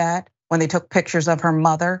 Remember that? When they took pictures of her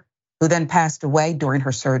mother, who then passed away during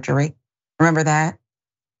her surgery. Remember that?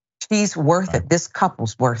 She's worth it. This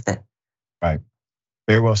couple's worth it. Right.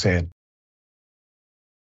 Very well said.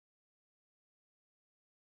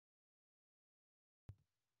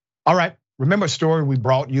 All right. Remember a story we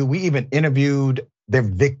brought you? We even interviewed their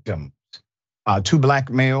victims. 2 black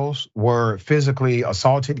males were physically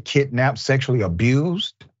assaulted, kidnapped, sexually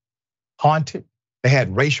abused, haunted. They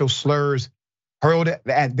had racial slurs hurled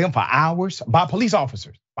at them for hours by police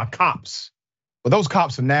officers, by cops. But those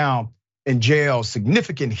cops are now in jail.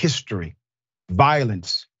 Significant history,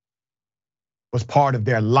 violence was part of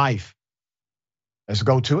their life. Let's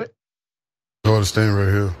go to it. Hard to stand right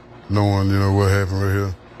here, knowing what happened right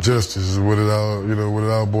here. Justice is what it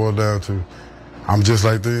all boiled down to. I'm just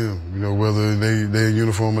like them, whether they in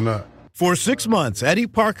uniform or not. For 6 months, Eddie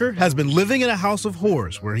Parker has been living in a house of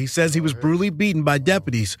horrors where he says he was brutally beaten by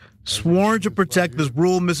deputies sworn to protect this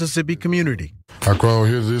rural Mississippi community. I crawled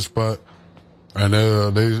here to this spot, and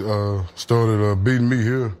they started beating me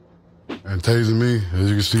here and tasing me. As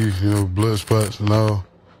you can see, blood spots and all.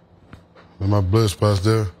 And my blood spots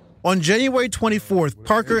there. On January 24th,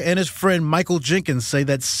 Parker and his friend Michael Jenkins say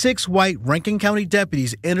that 6 white Rankin County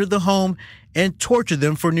deputies entered the home and tortured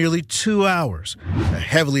them for nearly 2 hours. A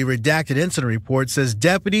heavily redacted incident report says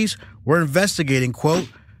deputies were investigating, quote,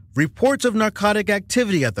 reports of narcotic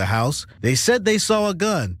activity at the house. They said they saw a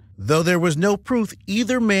gun, though there was no proof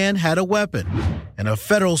either man had a weapon. In a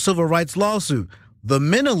federal civil rights lawsuit, the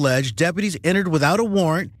men alleged deputies entered without a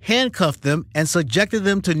warrant, handcuffed them, and subjected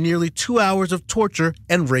them to nearly 2 hours of torture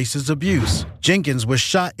and racist abuse. Jenkins was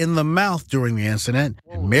shot in the mouth during the incident,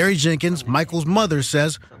 and Mary Jenkins, Michael's mother,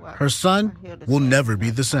 says her son will never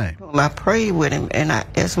be the same. I prayed with him, and I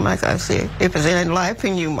asked Michael, I said, if there's any life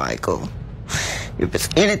in you, Michael, if there's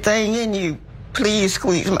anything in you, please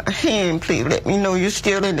squeeze my hand, please let me know you're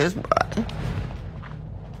still in this body.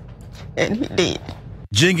 And he did.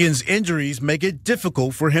 Jenkins' injuries make it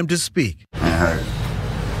difficult for him to speak. It hurt.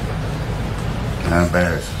 I'm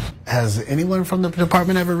embarrassed. Has anyone from the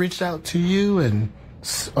department ever reached out to you and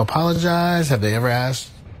apologized? Have they ever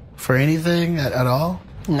asked for anything at all?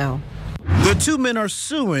 No. The 2 men are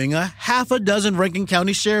suing a half a dozen Rankin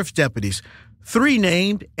County Sheriff's deputies, 3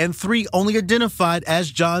 named and 3 only identified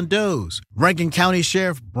as John Does. Rankin County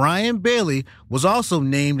Sheriff Brian Bailey was also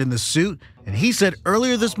named in the suit, and he said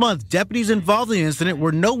earlier this month deputies involved in the incident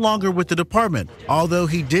were no longer with the department, although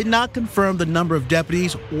he did not confirm the number of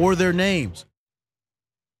deputies or their names.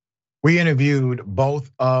 We interviewed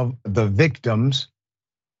both of the victims.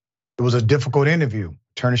 It was a difficult interview.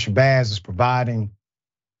 Attorney Shabazz is providing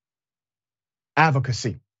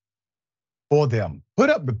advocacy for them. Put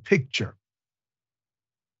up the picture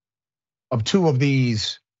of 2 of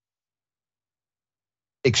these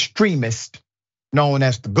extremists known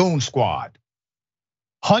as the Goon Squad,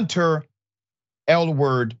 Hunter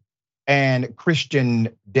Elward and Christian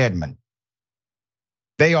Dedman.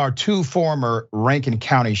 They are 2 former Rankin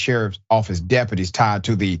County Sheriff's Office deputies tied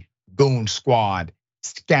to the Goon Squad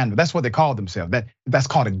scandal. That's what they call themselves. That's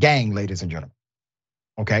called a gang, ladies and gentlemen.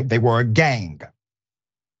 Okay, they were a gang.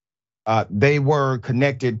 They were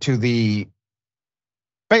connected to the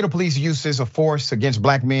fatal police uses of force against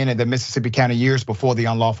black men in the Mississippi County years before the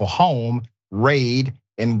unlawful home raid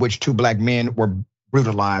in which 2 black men were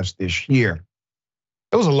brutalized this year.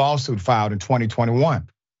 There was a lawsuit filed in 2021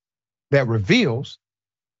 that reveals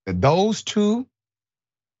that those 2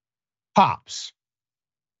 cops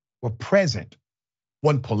were present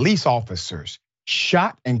when police officers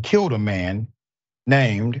shot and killed a man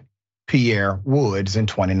named Pierre Woods in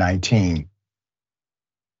 2019.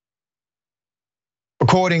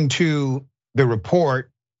 According to the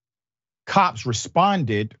report, cops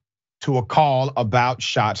responded to a call about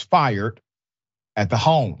shots fired at the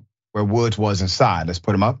home where Woods was inside. Let's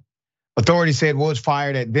put him up. Authorities said Woods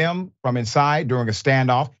fired at them from inside during a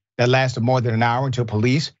standoff that lasted more than an hour until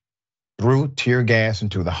police threw tear gas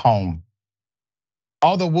into the home.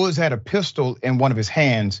 Although Woods had a pistol in one of his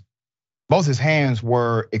hands, both his hands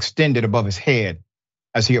were extended above his head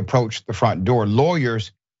as he approached the front door.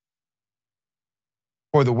 Lawyers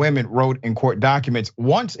for the women wrote in court documents,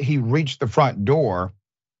 once he reached the front door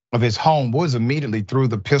of his home, Woods immediately threw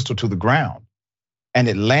the pistol to the ground, and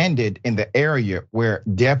it landed in the area where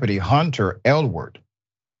Deputy Hunter Elward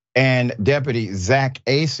and Deputy Zach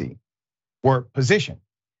Acey were positioned.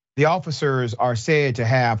 The officers are said to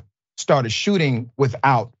have started shooting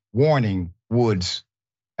without warning Woods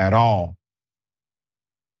at all.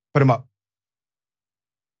 Put him up.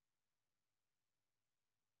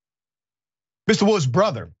 Mr. Woods'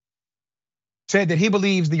 brother said that he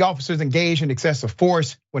believes the officers engaged in excessive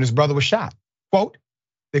force when his brother was shot. Quote,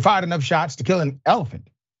 they fired enough shots to kill an elephant,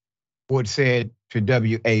 Woods said to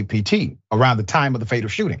WAPT around the time of the fatal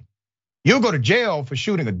shooting. You'll go to jail for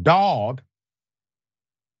shooting a dog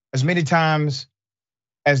as many times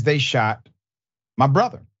as they shot my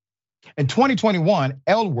brother. In 2021,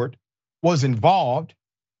 Elwood was involved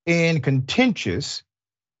in a contentious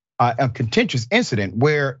incident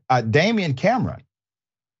where Damian Cameron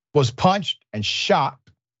was punched and shot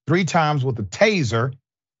 3 times with a taser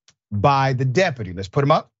by the deputy. Let's put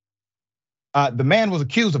him up. The man was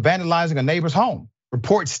accused of vandalizing a neighbor's home.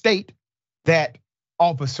 Reports state that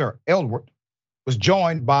Officer Elwood was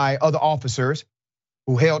joined by other officers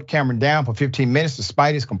who held Cameron down for 15 minutes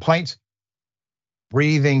despite his complaints,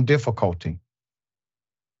 breathing difficulty.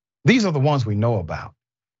 These are the ones we know about.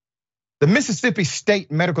 The Mississippi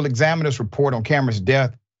State Medical Examiner's report on Cameron's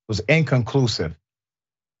death was inconclusive.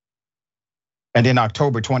 And in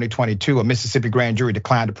October 2022, a Mississippi grand jury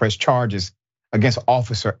declined to press charges against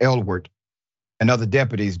Officer Elwood and other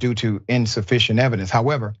deputies due to insufficient evidence.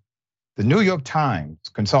 However, the New York Times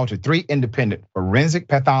consulted 3 independent forensic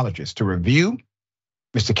pathologists to review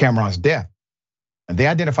Mr. Cameron's death, and they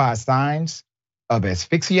identified signs of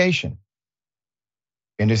asphyxiation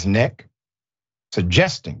in his neck,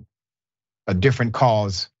 suggesting a different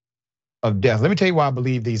cause of death. Let me tell you why I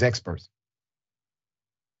believe these experts.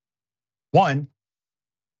 One,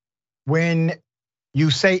 when you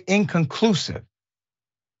say inconclusive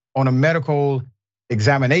on a medical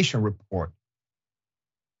examination report,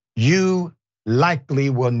 you likely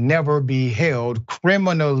will never be held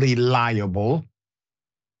criminally liable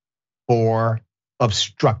for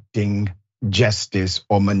obstructing justice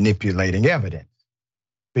or manipulating evidence,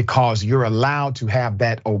 because you're allowed to have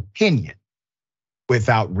that opinion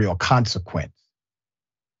without real consequence.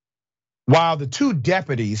 While the 2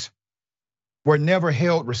 deputies were never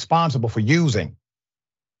held responsible for using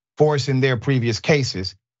force in their previous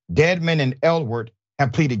cases, Dedman and Elwood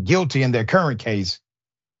have pleaded guilty in their current case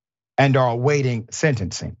and are awaiting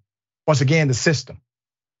sentencing. Once again, the system,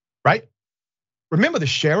 right? Remember the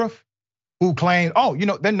sheriff who claimed,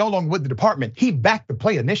 they're no longer with the department. He backed the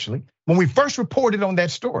play initially. When we first reported on that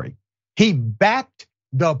story, he backed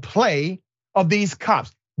the play of these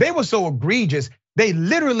cops. They were so egregious, they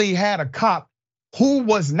literally had a cop who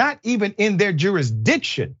was not even in their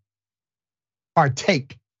jurisdiction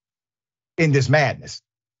partake in this madness.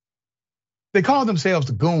 They call themselves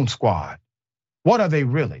the Goon Squad. What are they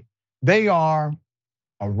really? They are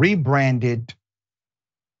a rebranded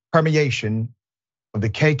permeation of the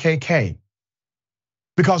KKK.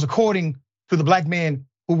 Because according to the black men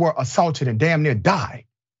who were assaulted and damn near died,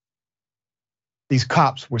 these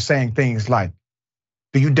cops were saying things like,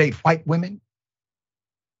 "Do you date white women?"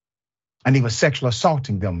 And he was sexually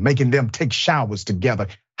assaulting them, making them take showers together.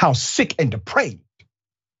 How sick and depraved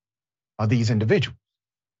are these individuals?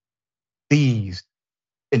 These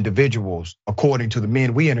individuals, according to the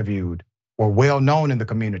men we interviewed, were well known in the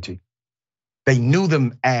community. They knew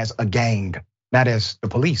them as a gang, not as the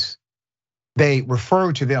police. They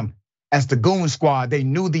referred to them as the Goon Squad. They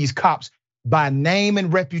knew these cops by name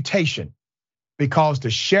and reputation because the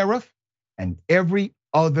sheriff and every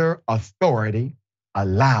other authority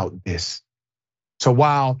allowed this. So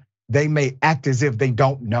while they may act as if they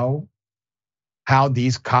don't know how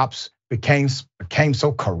these cops became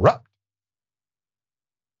so corrupt,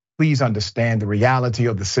 please understand the reality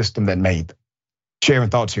of the system that made them. Sharing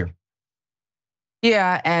thoughts here.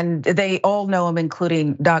 Yeah, and they all know him,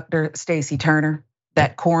 including Dr. Stacey Turner,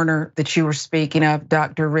 that coroner that you were speaking of,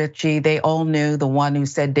 Dr. Ritchie. They all knew, the one who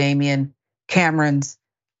said Damian Cameron's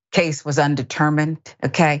case was undetermined,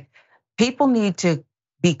 okay? People need to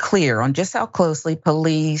be clear on just how closely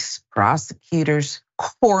police, prosecutors,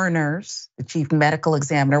 coroners, the chief medical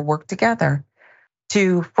examiner work together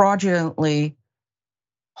to fraudulently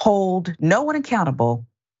hold no one accountable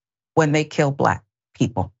when they kill Black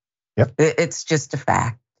people. Yep. It's just a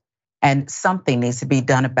fact. And something needs to be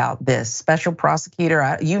done about this. Special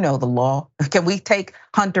prosecutor, you know the law. Can we take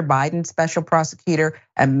Hunter Biden, special prosecutor,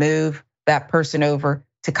 and move that person over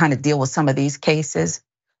to kind of deal with some of these cases?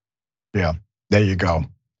 Yeah, there you go.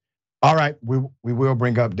 All right, we will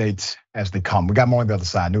bring updates as they come. We got more on the other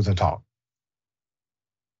side, News and Talk.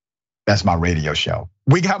 That's my radio show.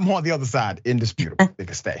 We got more on the other side, Indisputable. They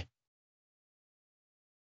can stay.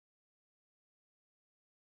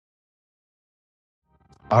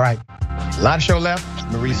 All right, a lot of show left.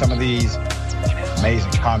 Let me read some of these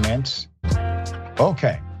amazing comments.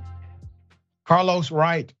 Okay. Carlos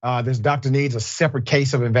Wright, this doctor needs a separate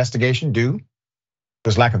case of investigation due to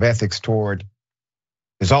his lack of ethics toward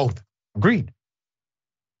his oath. Agreed.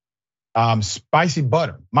 Spicy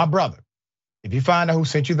Butter, my brother. If you find out who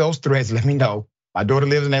sent you those threats, let me know. My daughter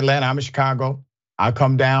lives in Atlanta, I'm in Chicago. I'll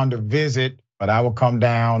come down to visit, but I will come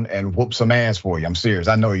down and whoop some ass for you. I'm serious,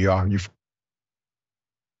 I know you are.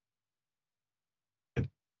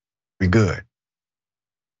 We good.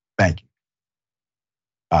 Thank you.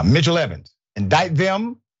 Mitchell Evans, indict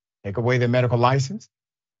them, take away their medical license,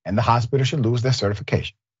 and the hospital should lose their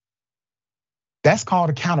certification. That's called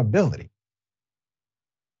accountability.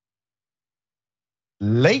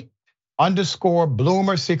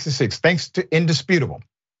 Late_Bloomer66, thanks to Indisputable.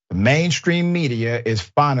 The mainstream media is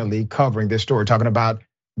finally covering this story, talking about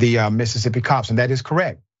the Mississippi cops, and that is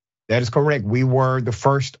correct. That is correct. We were the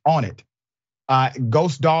first on it.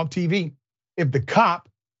 Ghost Dog TV, if the cop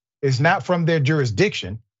is not from their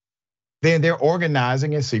jurisdiction, then they're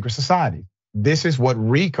organizing in secret societies. This is what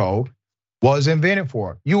RICO was invented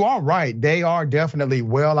for. You are right, they are definitely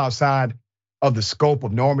well outside of the scope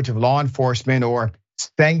of normative law enforcement or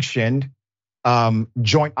sanctioned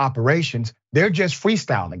joint operations. They're just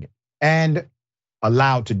freestyling it and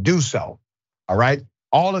allowed to do so, all right?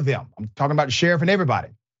 All of them, I'm talking about the sheriff and everybody,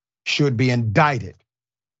 should be indicted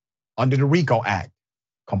under the RICO Act.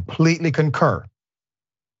 Completely concur.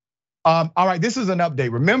 All right, this is an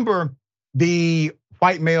update. Remember the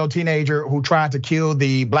white male teenager who tried to kill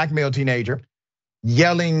the black male teenager,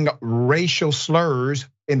 yelling racial slurs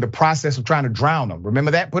in the process of trying to drown them?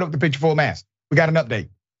 Remember that? Put up the picture full mass. We got an update.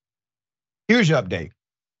 Here's your update.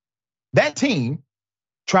 That teen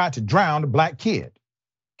tried to drown a black kid,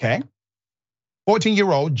 okay?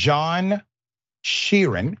 14-year-old John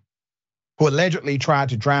Sheeran, who allegedly tried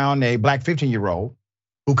to drown a black 15-year-old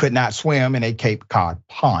who could not swim in a Cape Cod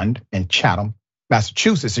pond in Chatham,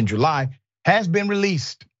 Massachusetts in July, has been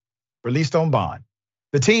released on bond.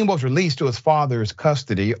 The teen was released to his father's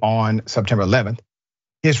custody on September 11th.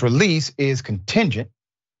 His release is contingent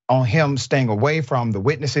on him staying away from the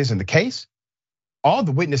witnesses in the case. All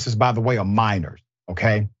the witnesses, by the way, are minors,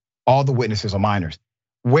 okay? All the witnesses are minors.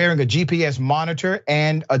 Wearing a GPS monitor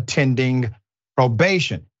and attending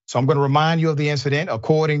probation. So I'm gonna remind you of the incident.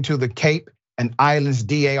 According to the Cape and Islands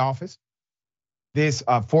DA office, this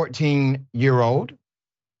 14-year-old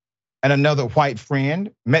and another white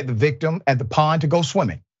friend met the victim at the pond to go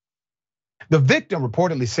swimming. The victim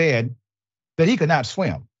reportedly said that he could not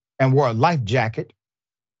swim and wore a life jacket,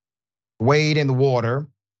 wade in the water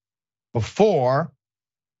before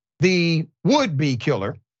the would-be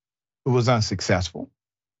killer, who was unsuccessful,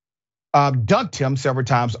 dunked him several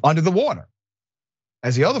times under the water,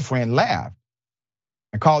 as the other friend laughed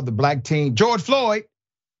and called the black teen George Floyd.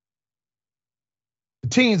 The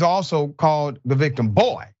teens also called the victim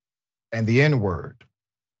boy and the N-word.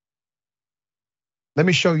 Let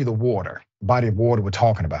me show you the water, the body of water we're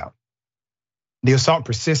talking about. The assault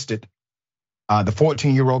persisted. The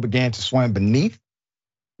 14-year-old began to swim beneath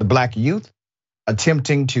the black youth,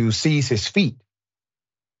 attempting to seize his feet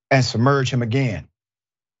and submerge him again.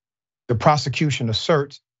 The prosecution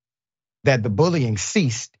asserts that the bullying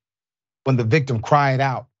ceased when the victim cried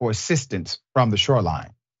out for assistance from the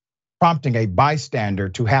shoreline, prompting a bystander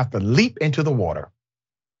to have to leap into the water,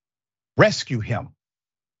 rescue him,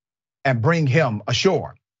 and bring him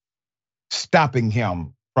ashore, stopping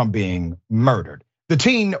him from being murdered. The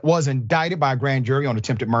teen was indicted by a grand jury on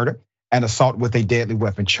attempted murder and assault with a deadly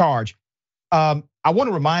weapon charge. I want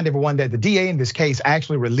to remind everyone that the DA in this case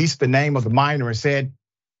actually released the name of the minor and said,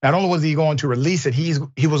 not only was he going to release it,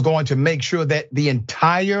 he was going to make sure that the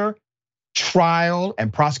entire trial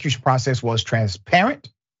and prosecution process was transparent.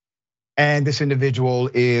 And this individual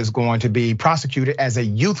is going to be prosecuted as a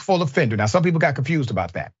youthful offender. Now, some people got confused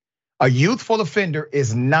about that. A youthful offender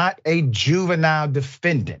is not a juvenile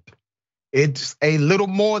defendant. It's a little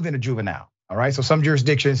more than a juvenile, all right? So some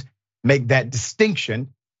jurisdictions make that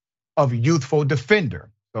distinction of youthful defender.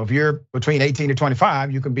 So if you're between 18 to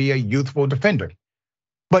 25, you can be a youthful defender.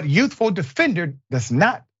 But youthful defender does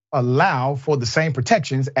not allow for the same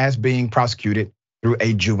protections as being prosecuted through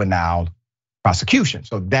a juvenile prosecution.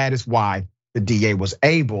 So that is why the DA was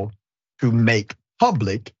able to make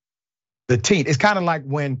public the teen. It's kind of like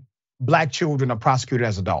when black children are prosecuted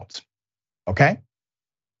as adults, okay?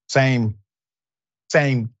 Same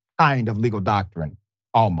kind of legal doctrine,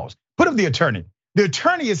 almost. Put up the attorney. The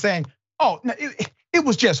attorney is saying, oh, it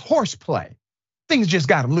was just horseplay. Things just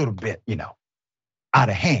got a little bit, out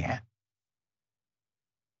of hand.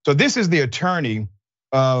 So this is the attorney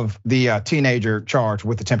of the teenager charged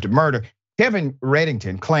with attempted murder. Kevin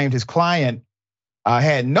Reddington claimed his client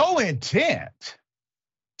had no intent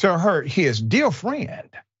to hurt his dear friend.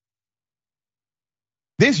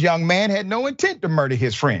 This young man had no intent to murder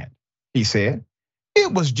his friend, he said.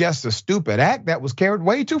 It was just a stupid act that was carried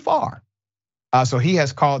way too far. So he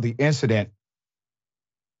has called the incident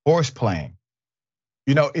horseplaying.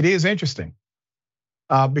 It is interesting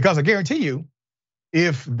because I guarantee you,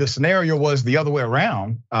 if the scenario was the other way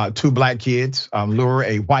around, two black kids lure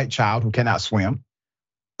a white child who cannot swim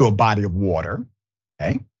to a body of water,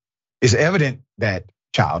 okay? It's evident that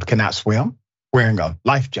child cannot swim, wearing a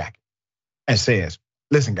life jacket, and says,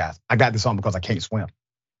 listen guys, I got this on because I can't swim.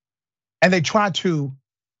 And they try to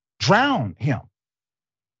drown him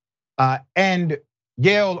and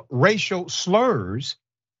yell racial slurs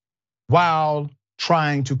while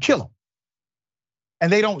trying to kill him.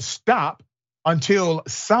 And they don't stop until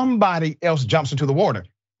somebody else jumps into the water.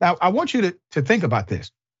 Now, I want you to think about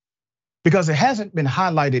this because it hasn't been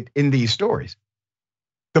highlighted in these stories.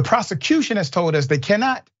 The prosecution has told us they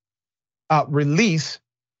cannot release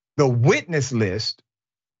the witness list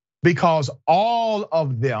because all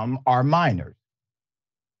of them are minors,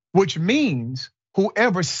 which means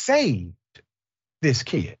whoever saved this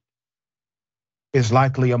kid is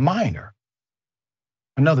likely a minor,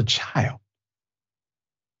 another child.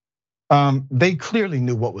 They clearly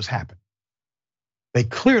knew what was happening. They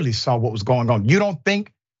clearly saw what was going on. You don't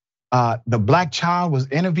think the black child was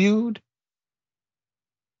interviewed?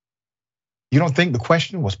 You don't think the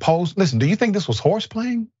question was posed? Listen, do you think this was horse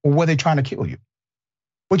playing or were they trying to kill you?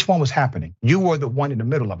 Which one was happening? You were the one in the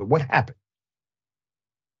middle of it. What happened?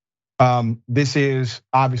 This is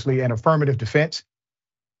obviously an affirmative defense,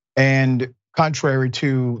 and contrary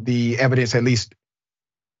to the evidence at least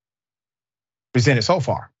presented so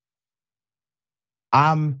far,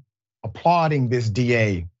 I'm applauding this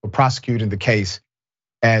DA for prosecuting the case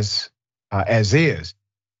as is.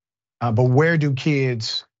 But where do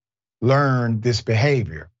kids learn this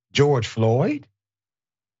behavior? George Floyd?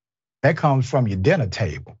 That comes from your dinner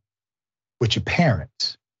table with your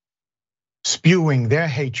parents, spewing their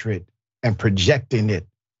hatred and projecting it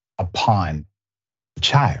upon the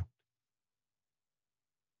child.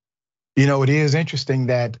 You know, it is interesting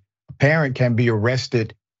that a parent can be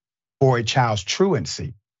arrested for a child's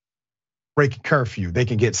truancy, breaking curfew. They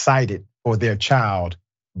can get cited for their child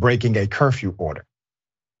breaking a curfew order,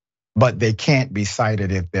 but they can't be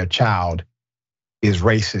cited if their child is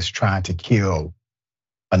racist trying to kill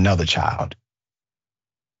another child.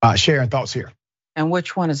 Sharing thoughts here. And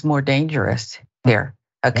which one is more dangerous here?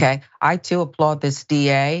 Okay, I too applaud this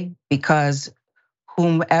DA because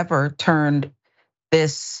whomever turned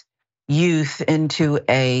this youth into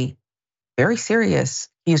a very serious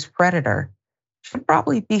accused predator should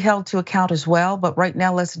probably be held to account as well. But right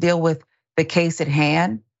now, let's deal with the case at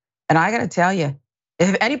hand. And I gotta tell you,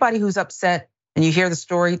 if anybody who's upset and you hear the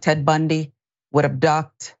story, Ted Bundy would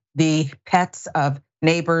abduct the pets of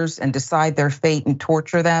neighbors and decide their fate and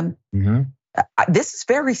torture them. This is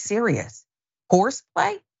very serious.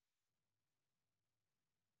 Horseplay?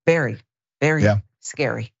 Very, very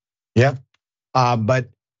scary. Yeah, but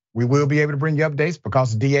we will be able to bring you updates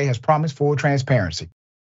because the DA has promised full transparency.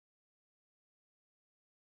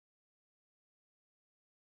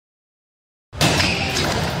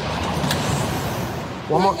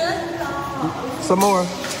 One more. Some more.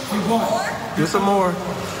 Do some more.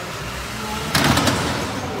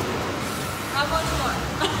 How much more?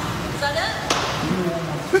 Is that it?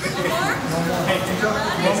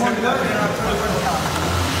 One more?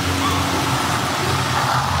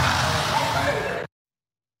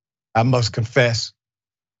 I must confess,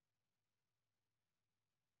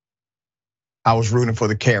 I was rooting for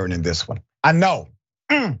the Karen in this one. I know.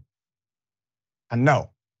 I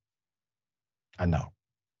know.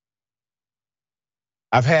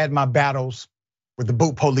 I've had my battles with the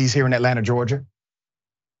boot police here in Atlanta, Georgia.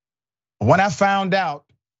 When I found out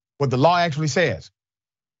what the law actually says,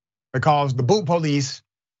 because the boot police,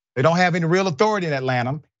 they don't have any real authority in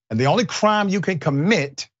Atlanta, and the only crime you can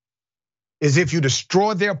commit is if you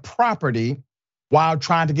destroy their property while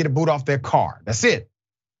trying to get a boot off their car. That's it.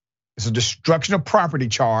 It's a destruction of property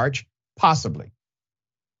charge, possibly.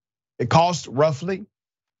 It costs roughly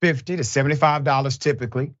 $50 to $75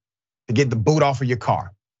 typically to get the boot off of your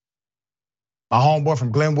car. My homeboy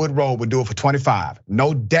from Glenwood Road would do it for $25.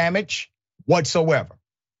 No damage whatsoever.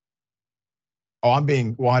 Oh, I'm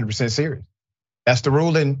being 100% serious. That's the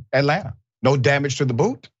rule in Atlanta. No damage to the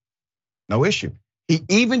boot, no issue. He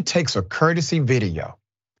even takes a courtesy video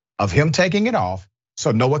of him taking it off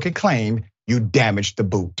so no one can claim you damaged the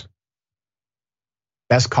boot.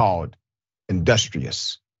 That's called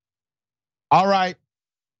industrious. All right,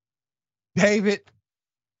 David,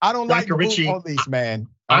 I don't like the boot police, man.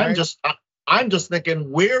 I'm just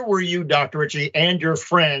thinking, where were you, Dr. Richey, and your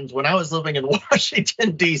friends when I was living in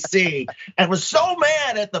Washington, D.C. and was so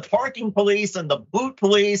mad at the parking police and the boot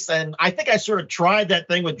police. And I think I sort of tried that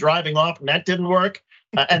thing with driving off and that didn't work.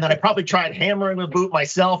 And then I probably tried hammering the boot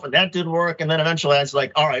myself and that didn't work. And then eventually I was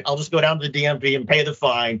like, all right, I'll just go down to the DMV and pay the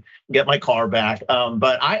fine and get my car back.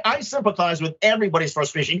 But I sympathize with everybody's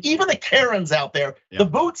frustration, even the Karens out there. The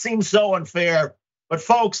boot seems so unfair. But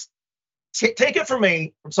folks, take it from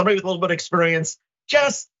me, from somebody with a little bit of experience,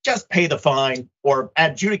 just pay the fine or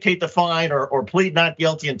adjudicate the fine or plead not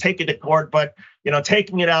guilty and take it to court. But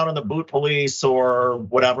taking it out on the boot police or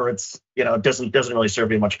whatever, it's doesn't really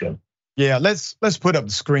serve you much good. Yeah, let's put up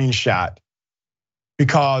the screenshot,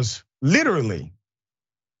 because literally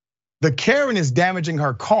the Karen is damaging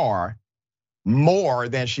her car more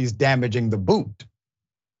than she's damaging the boot,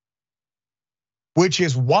 which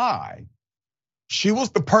is why she was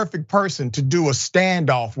the perfect person to do a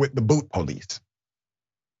standoff with the boot police,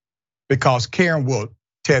 because Karen will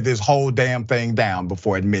tear this whole damn thing down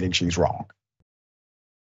before admitting she's wrong.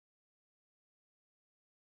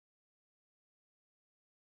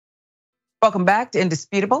 Welcome back to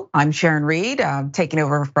Indisputable. I'm Sharon Reed. I'm taking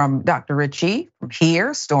over from Dr. Richie from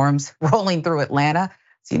here. Storms rolling through Atlanta.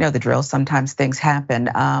 So you know the drill, sometimes things happen.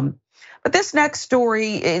 But this next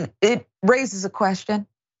story, it raises a question.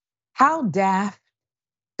 How daft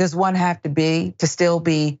does one have to be to still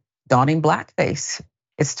be donning blackface?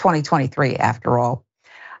 It's 2023 after all.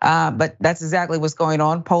 But that's exactly what's going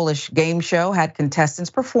on. Polish game show had contestants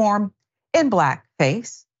perform in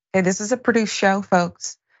blackface. Okay, this is a produced show,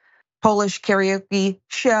 folks. Polish karaoke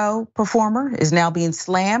show performer is now being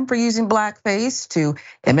slammed for using blackface to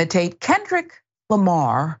imitate Kendrick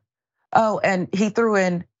Lamar. Oh, and he threw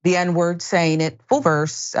in the N-word, saying it full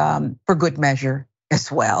verse for good measure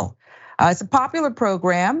as well. It's a popular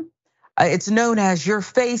program. It's known as Your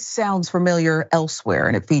Face Sounds Familiar Elsewhere,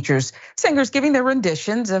 and it features singers giving their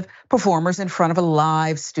renditions of performers in front of a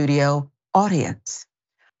live studio audience.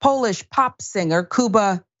 Polish pop singer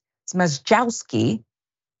Kuba Smajowski,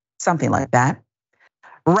 something like that,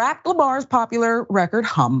 rapped Lamar's popular record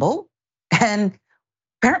Humble, and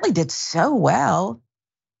apparently did so well,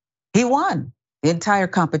 he won the entire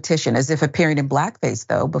competition. As if appearing in blackface,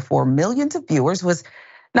 though, before millions of viewers was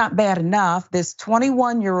not bad enough, this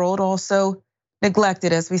 21-year-old also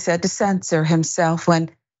neglected, as we said, to censor himself when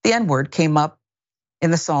the N-word came up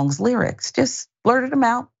in the song's lyrics. Just blurted him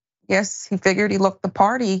out. Yes, he figured he looked the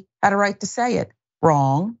part, he had a right to say it.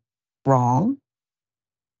 Wrong, wrong.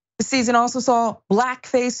 The season also saw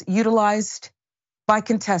blackface utilized by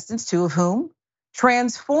contestants, two of whom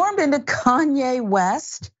transformed into Kanye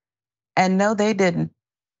West. And no, they didn't.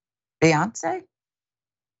 Beyonce?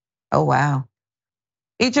 Oh, wow.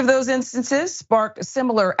 Each of those instances sparked a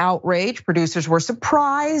similar outrage. Producers were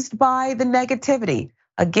surprised by the negativity.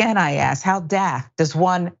 Again, I ask, how daft does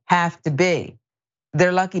one have to be?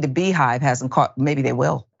 They're lucky the Beehive hasn't caught, maybe they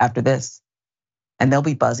will after this. And they'll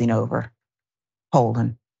be buzzing over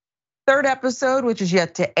Poland. Third episode, which is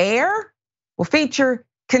yet to air, will feature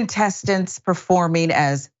contestants performing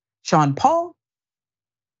as Sean Paul,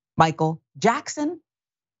 Michael Jackson.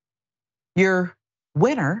 Your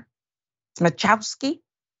winner, Smachowski,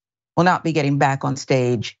 will not be getting back on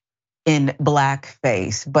stage in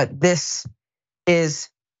blackface. But this is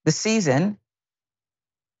the season,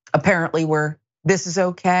 apparently, where this is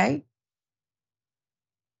okay.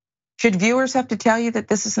 Should viewers have to tell you that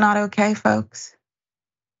this is not okay, folks?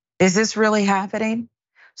 Is this really happening?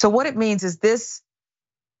 So what it means is this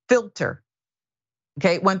filter,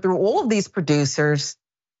 okay, it went through all of these producers.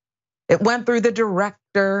 It went through the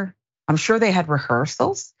director. I'm sure they had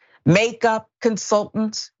rehearsals, makeup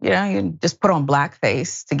consultants, you just put on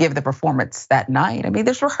blackface to give the performance that night. I mean,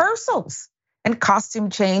 there's rehearsals and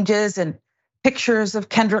costume changes and pictures of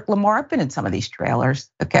Kendrick Lamar. I've been in some of these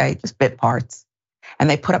trailers, okay, just bit parts. And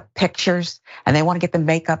they put up pictures and they want to get the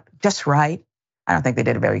makeup just right. I don't think they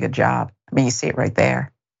did a very good job. I mean, you see it right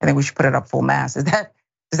there. I think we should put it up full mass. Does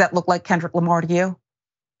that look like Kendrick Lamar to you?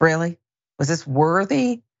 Really? Was this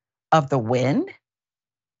worthy of the win?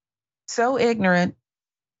 So ignorant.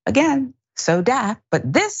 Again, so daft.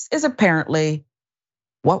 But this is apparently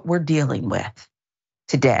what we're dealing with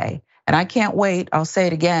today. And I can't wait. I'll say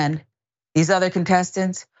it again. These other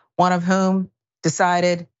contestants, one of whom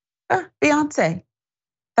decided, Beyonce,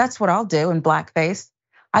 that's what I'll do in blackface.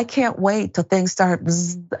 I can't wait till things start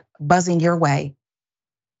buzzing your way,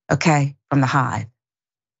 okay, from the Hive,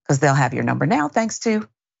 because they'll have your number now thanks to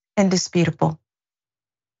Indisputable.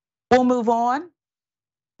 We'll move on.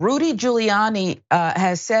 Rudy Giuliani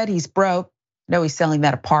has said he's broke. No, he's selling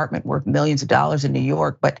that apartment worth millions of dollars in New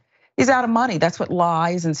York, but he's out of money. That's what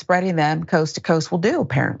lies and spreading them coast to coast will do,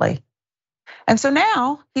 apparently. And so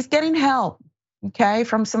now he's getting help, okay,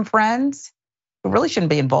 from some friends who really shouldn't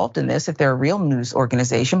be involved in this if they're a real news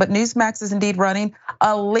organization. But Newsmax is indeed running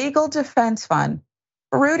a legal defense fund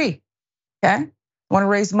for Rudy, okay? Want to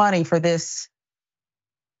raise money for this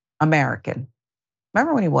American.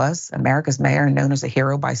 Remember when he was America's mayor and known as a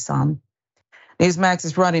hero by some? Newsmax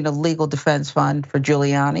is running a legal defense fund for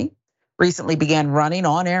Giuliani. recently began running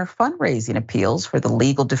on-air fundraising appeals for the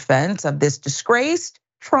legal defense of this disgraced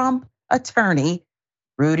Trump attorney,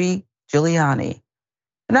 Rudy Giuliani.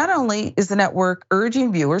 Not only is the network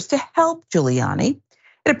urging viewers to help Giuliani,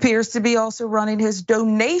 it appears to be also running his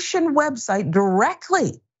donation website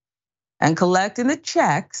directly and collecting the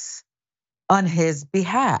checks on his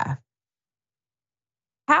behalf.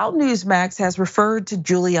 How Newsmax has referred to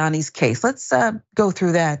Giuliani's case. Let's go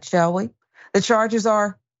through that, shall we? The charges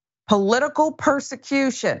are political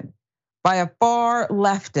persecution by a far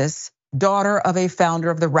leftist daughter of a founder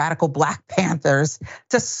of the radical Black Panthers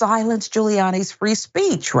to silence Giuliani's free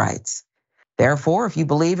speech rights. Therefore, if you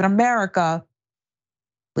believe in America,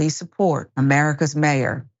 please support America's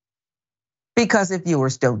mayor. Because if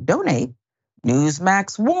viewers don't donate,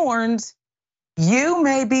 Newsmax warns you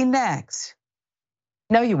may be next.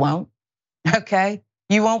 No, you won't, okay?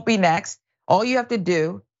 You won't be next. All you have to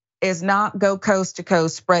do is not go coast to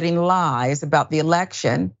coast spreading lies about the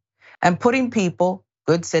election and putting people,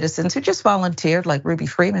 good citizens who just volunteered like Ruby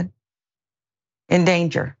Freeman, in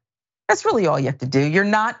danger. That's really all you have to do. You're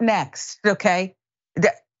not next, okay?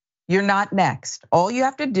 You're not next. All you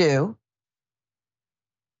have to do,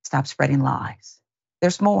 stop spreading lies.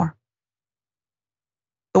 There's more.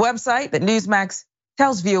 The website that Newsmax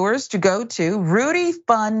tells viewers to go to,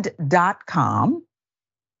 rudyfund.com,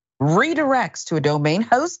 redirects to a domain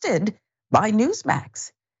hosted by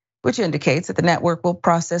Newsmax, which indicates that the network will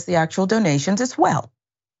process the actual donations as well.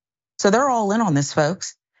 So they're all in on this,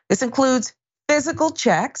 folks. This includes physical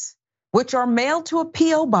checks, which are mailed to a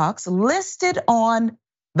P.O. box listed on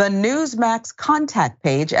the Newsmax contact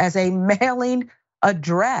page as a mailing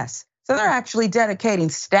address. So they're actually dedicating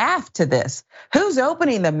staff to this. Who's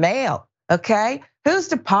opening the mail, okay? Who's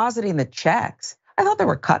depositing the checks? I thought there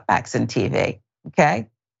were cutbacks in TV, okay?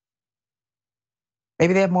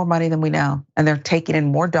 Maybe they have more money than we know, and they're taking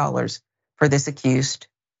in more dollars for this accused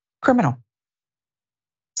criminal.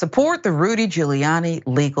 Support the Rudy Giuliani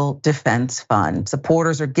Legal Defense Fund.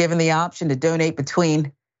 Supporters are given the option to donate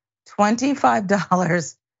between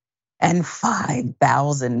 $25 and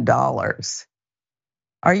 $5,000.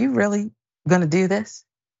 Are you really gonna do this?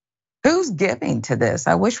 Who's giving to this?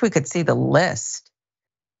 I wish we could see the list.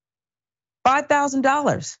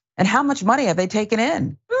 $5,000. And how much money have they taken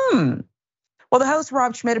in? Well, the host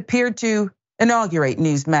Rob Schmidt appeared to inaugurate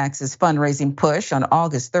Newsmax's fundraising push on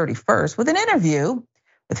August 31st with an interview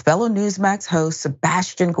with fellow Newsmax host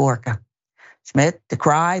Sebastian Gorka. Schmidt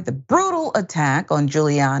decried the brutal attack on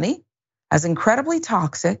Giuliani as incredibly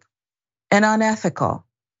toxic and unethical.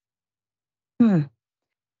 For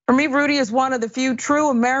me, Rudy is one of the few true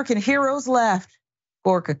American heroes left,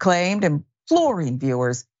 Gorka claimed, imploring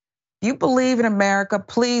viewers, if you believe in America,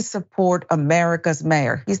 please support America's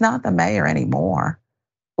mayor. He's not the mayor anymore.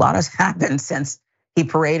 A lot has happened since he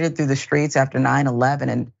paraded through the streets after 9/11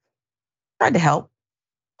 and tried to help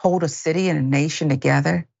hold a city and a nation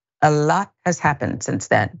together. A lot has happened since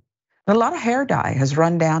then. And a lot of hair dye has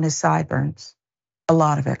run down his sideburns, a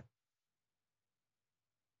lot of it.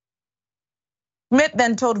 Schmidt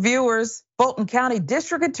then told viewers Fulton County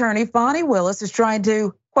District Attorney Fonnie Willis is trying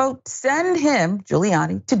to, quote, send him,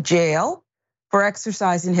 Giuliani, to jail for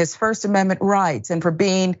exercising his First Amendment rights and for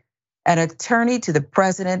being an attorney to the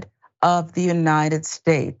President of the United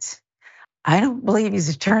States. I don't believe he's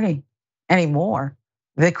attorney anymore.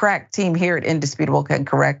 The crack team here at Indisputable can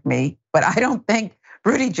correct me, but I don't think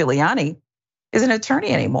Rudy Giuliani is an attorney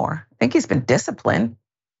anymore. I think he's been disciplined,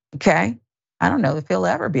 okay? I don't know if he'll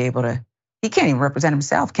ever be able to. He can't even represent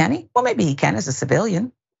himself, can he? Well, maybe he can as a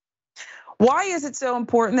civilian. Why is it so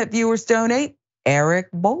important that viewers donate? Eric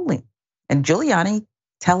Bowling and Giuliani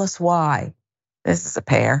tell us why. This is a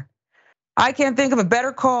pair. I can't think of a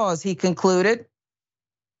better cause, he concluded.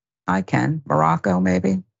 I can, Morocco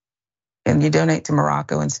maybe. Can you donate to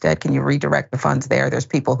Morocco instead? Can you redirect the funds there? There's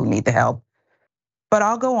people who need the help. But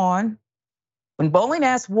I'll go on. When Bowling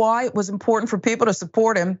asked why it was important for people to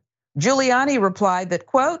support him, Giuliani replied that,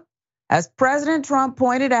 quote, as President Trump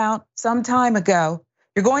pointed out some time ago,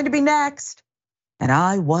 you're going to be next. And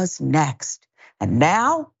I was next. And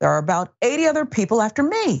now there are about 80 other people after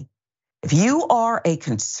me. If you are a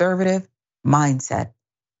conservative mindset,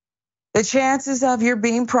 the chances of your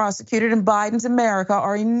being prosecuted in Biden's America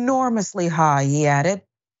are enormously high, he added.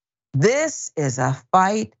 This is a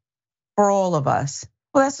fight for all of us.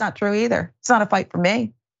 Well, that's not true either. It's not a fight for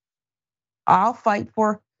me. I'll fight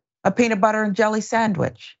for a peanut butter and jelly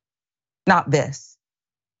sandwich, not this.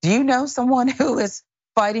 Do you know someone who is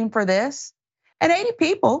fighting for this? And 80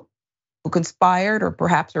 people who conspired or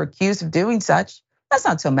perhaps are accused of doing such, that's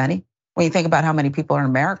not so many when you think about how many people are in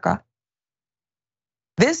America.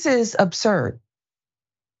 This is absurd.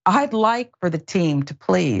 I'd like for the team to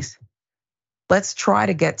please, let's try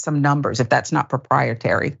to get some numbers, if that's not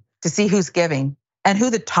proprietary, to see who's giving and who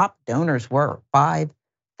the top donors were,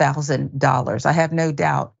 $5,000. I have no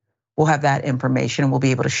doubt we'll have that information and we'll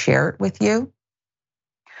be able to share it with you.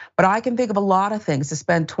 But I can think of a lot of things to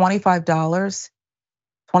spend $25,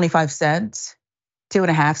 25 cents,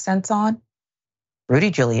 2.5 cents on.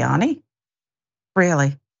 Rudy Giuliani?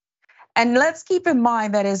 Really? And let's keep in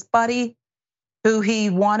mind that his buddy, who he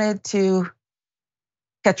wanted to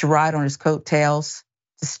catch a ride on his coattails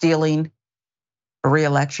to stealing a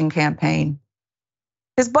re-election campaign,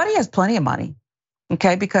 his buddy has plenty of money,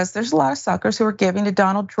 okay? Because there's a lot of suckers who are giving to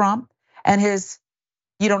Donald Trump and his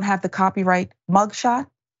 "you don't have the copyright" mugshot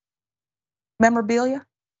memorabilia.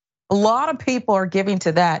 A lot of people are giving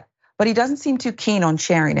to that, but he doesn't seem too keen on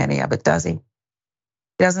sharing any of it, does he? He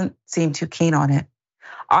doesn't seem too keen on it.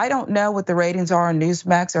 I don't know what the ratings are on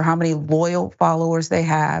Newsmax or how many loyal followers they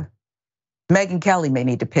have. Megyn Kelly may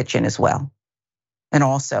need to pitch in as well. And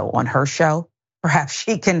also on her show, perhaps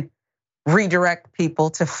she can redirect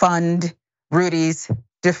people to fund Rudy's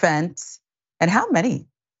defense. And how many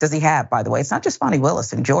does he have, by the way? It's not just Fonnie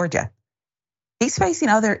Willis in Georgia. He's facing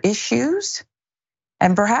other issues.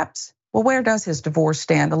 And perhaps, well, where does his divorce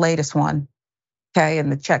stand, the latest one? Okay,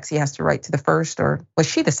 and the checks he has to write to the first, or was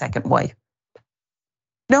she the second wife?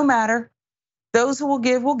 No matter, those who will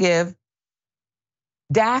give will give.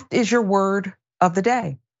 Daft is your word of the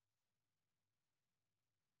day.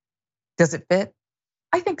 Does it fit?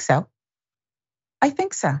 I think so. I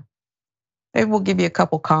think so. Maybe we'll give you a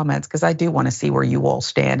couple comments because I do want to see where you all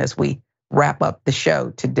stand as we wrap up the show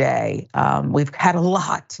today. We've had a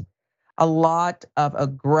lot of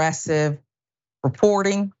aggressive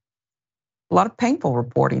reporting, a lot of painful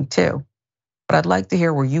reporting too. But I'd like to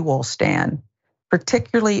hear where you all stand,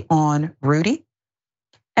 particularly on Rudy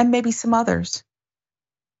and maybe some others.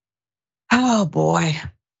 Oh boy.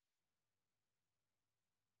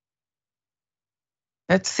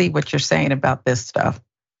 Let's see what you're saying about this stuff.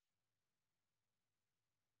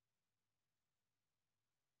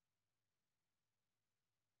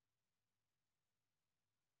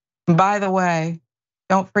 By the way,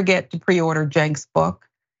 don't forget to pre-order Cenk's book.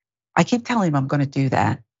 I keep telling him I'm going to do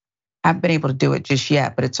that. I haven't been able to do it just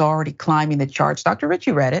yet, but it's already climbing the charts. Dr.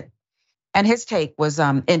 Richie read it, and his take was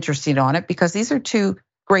interesting on it because these are two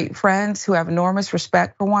great friends who have enormous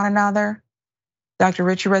respect for one another. Dr.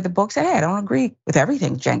 Richie read the book, said, hey, I don't agree with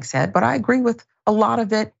everything Cenk said, but I agree with a lot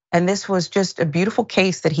of it. And this was just a beautiful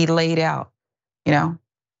case that he laid out,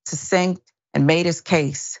 succinct and made his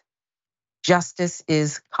case. Justice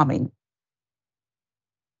is coming.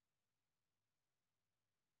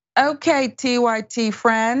 Okay, TYT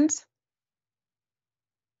friends.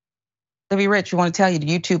 W. Rich, you want to tell you, the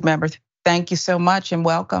YouTube members, thank you so much and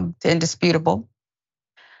welcome to Indisputable.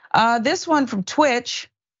 This one from Twitch,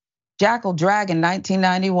 Jackal Dragon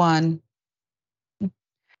 1991.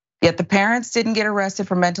 Yet the parents didn't get arrested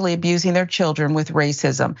for mentally abusing their children with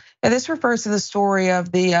racism. And this refers to the story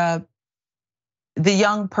of the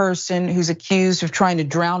young person who's accused of trying to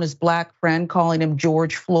drown his black friend, calling him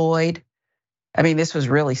George Floyd. I mean, this was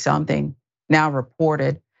really something now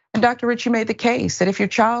reported. And Dr. Richie made the case that if your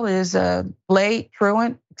child is late,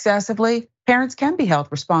 truant, excessively, parents can be held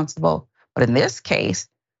responsible. But in this case,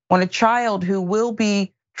 when a child who will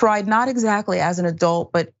be tried not exactly as an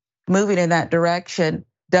adult, but moving in that direction,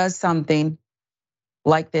 does something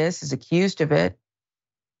like this, is accused of it,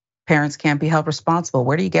 parents can't be held responsible.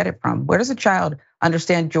 Where do you get it from? Where does a child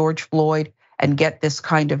understand George Floyd and get this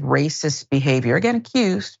kind of racist behavior? Again,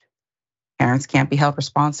 accused, parents can't be held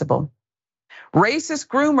responsible. Racist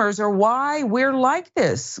groomers are why we're like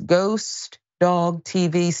this, Ghost Dog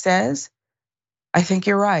TV says. I think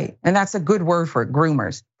you're right, and that's a good word for it,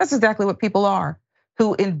 groomers. That's exactly what people are,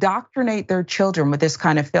 who indoctrinate their children with this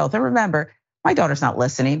kind of filth. And remember, my daughter's not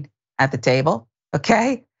listening at the table,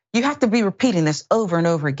 okay? You have to be repeating this over and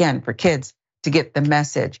over again for kids to get the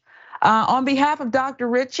message. On behalf of Dr.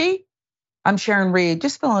 Richie, I'm Sharon Reed,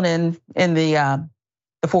 just filling in the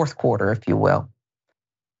fourth quarter, if you will.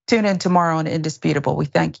 Tune in tomorrow on Indisputable. We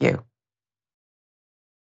thank you.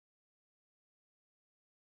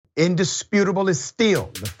 Indisputable is still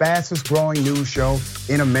the fastest growing news show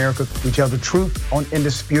in America. We tell the truth on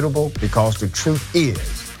Indisputable because the truth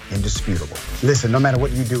is indisputable. Listen, no matter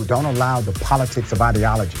what you do, don't allow the politics of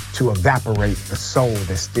ideology to evaporate the soul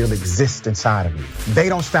that still exists inside of you. They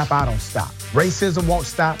don't stop, I don't stop. Racism won't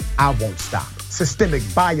stop, I won't stop. Systemic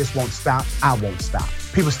bias won't stop, I won't stop.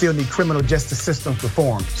 People still need criminal justice systems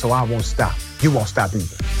reformed, so I won't stop. You won't stop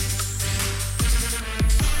either.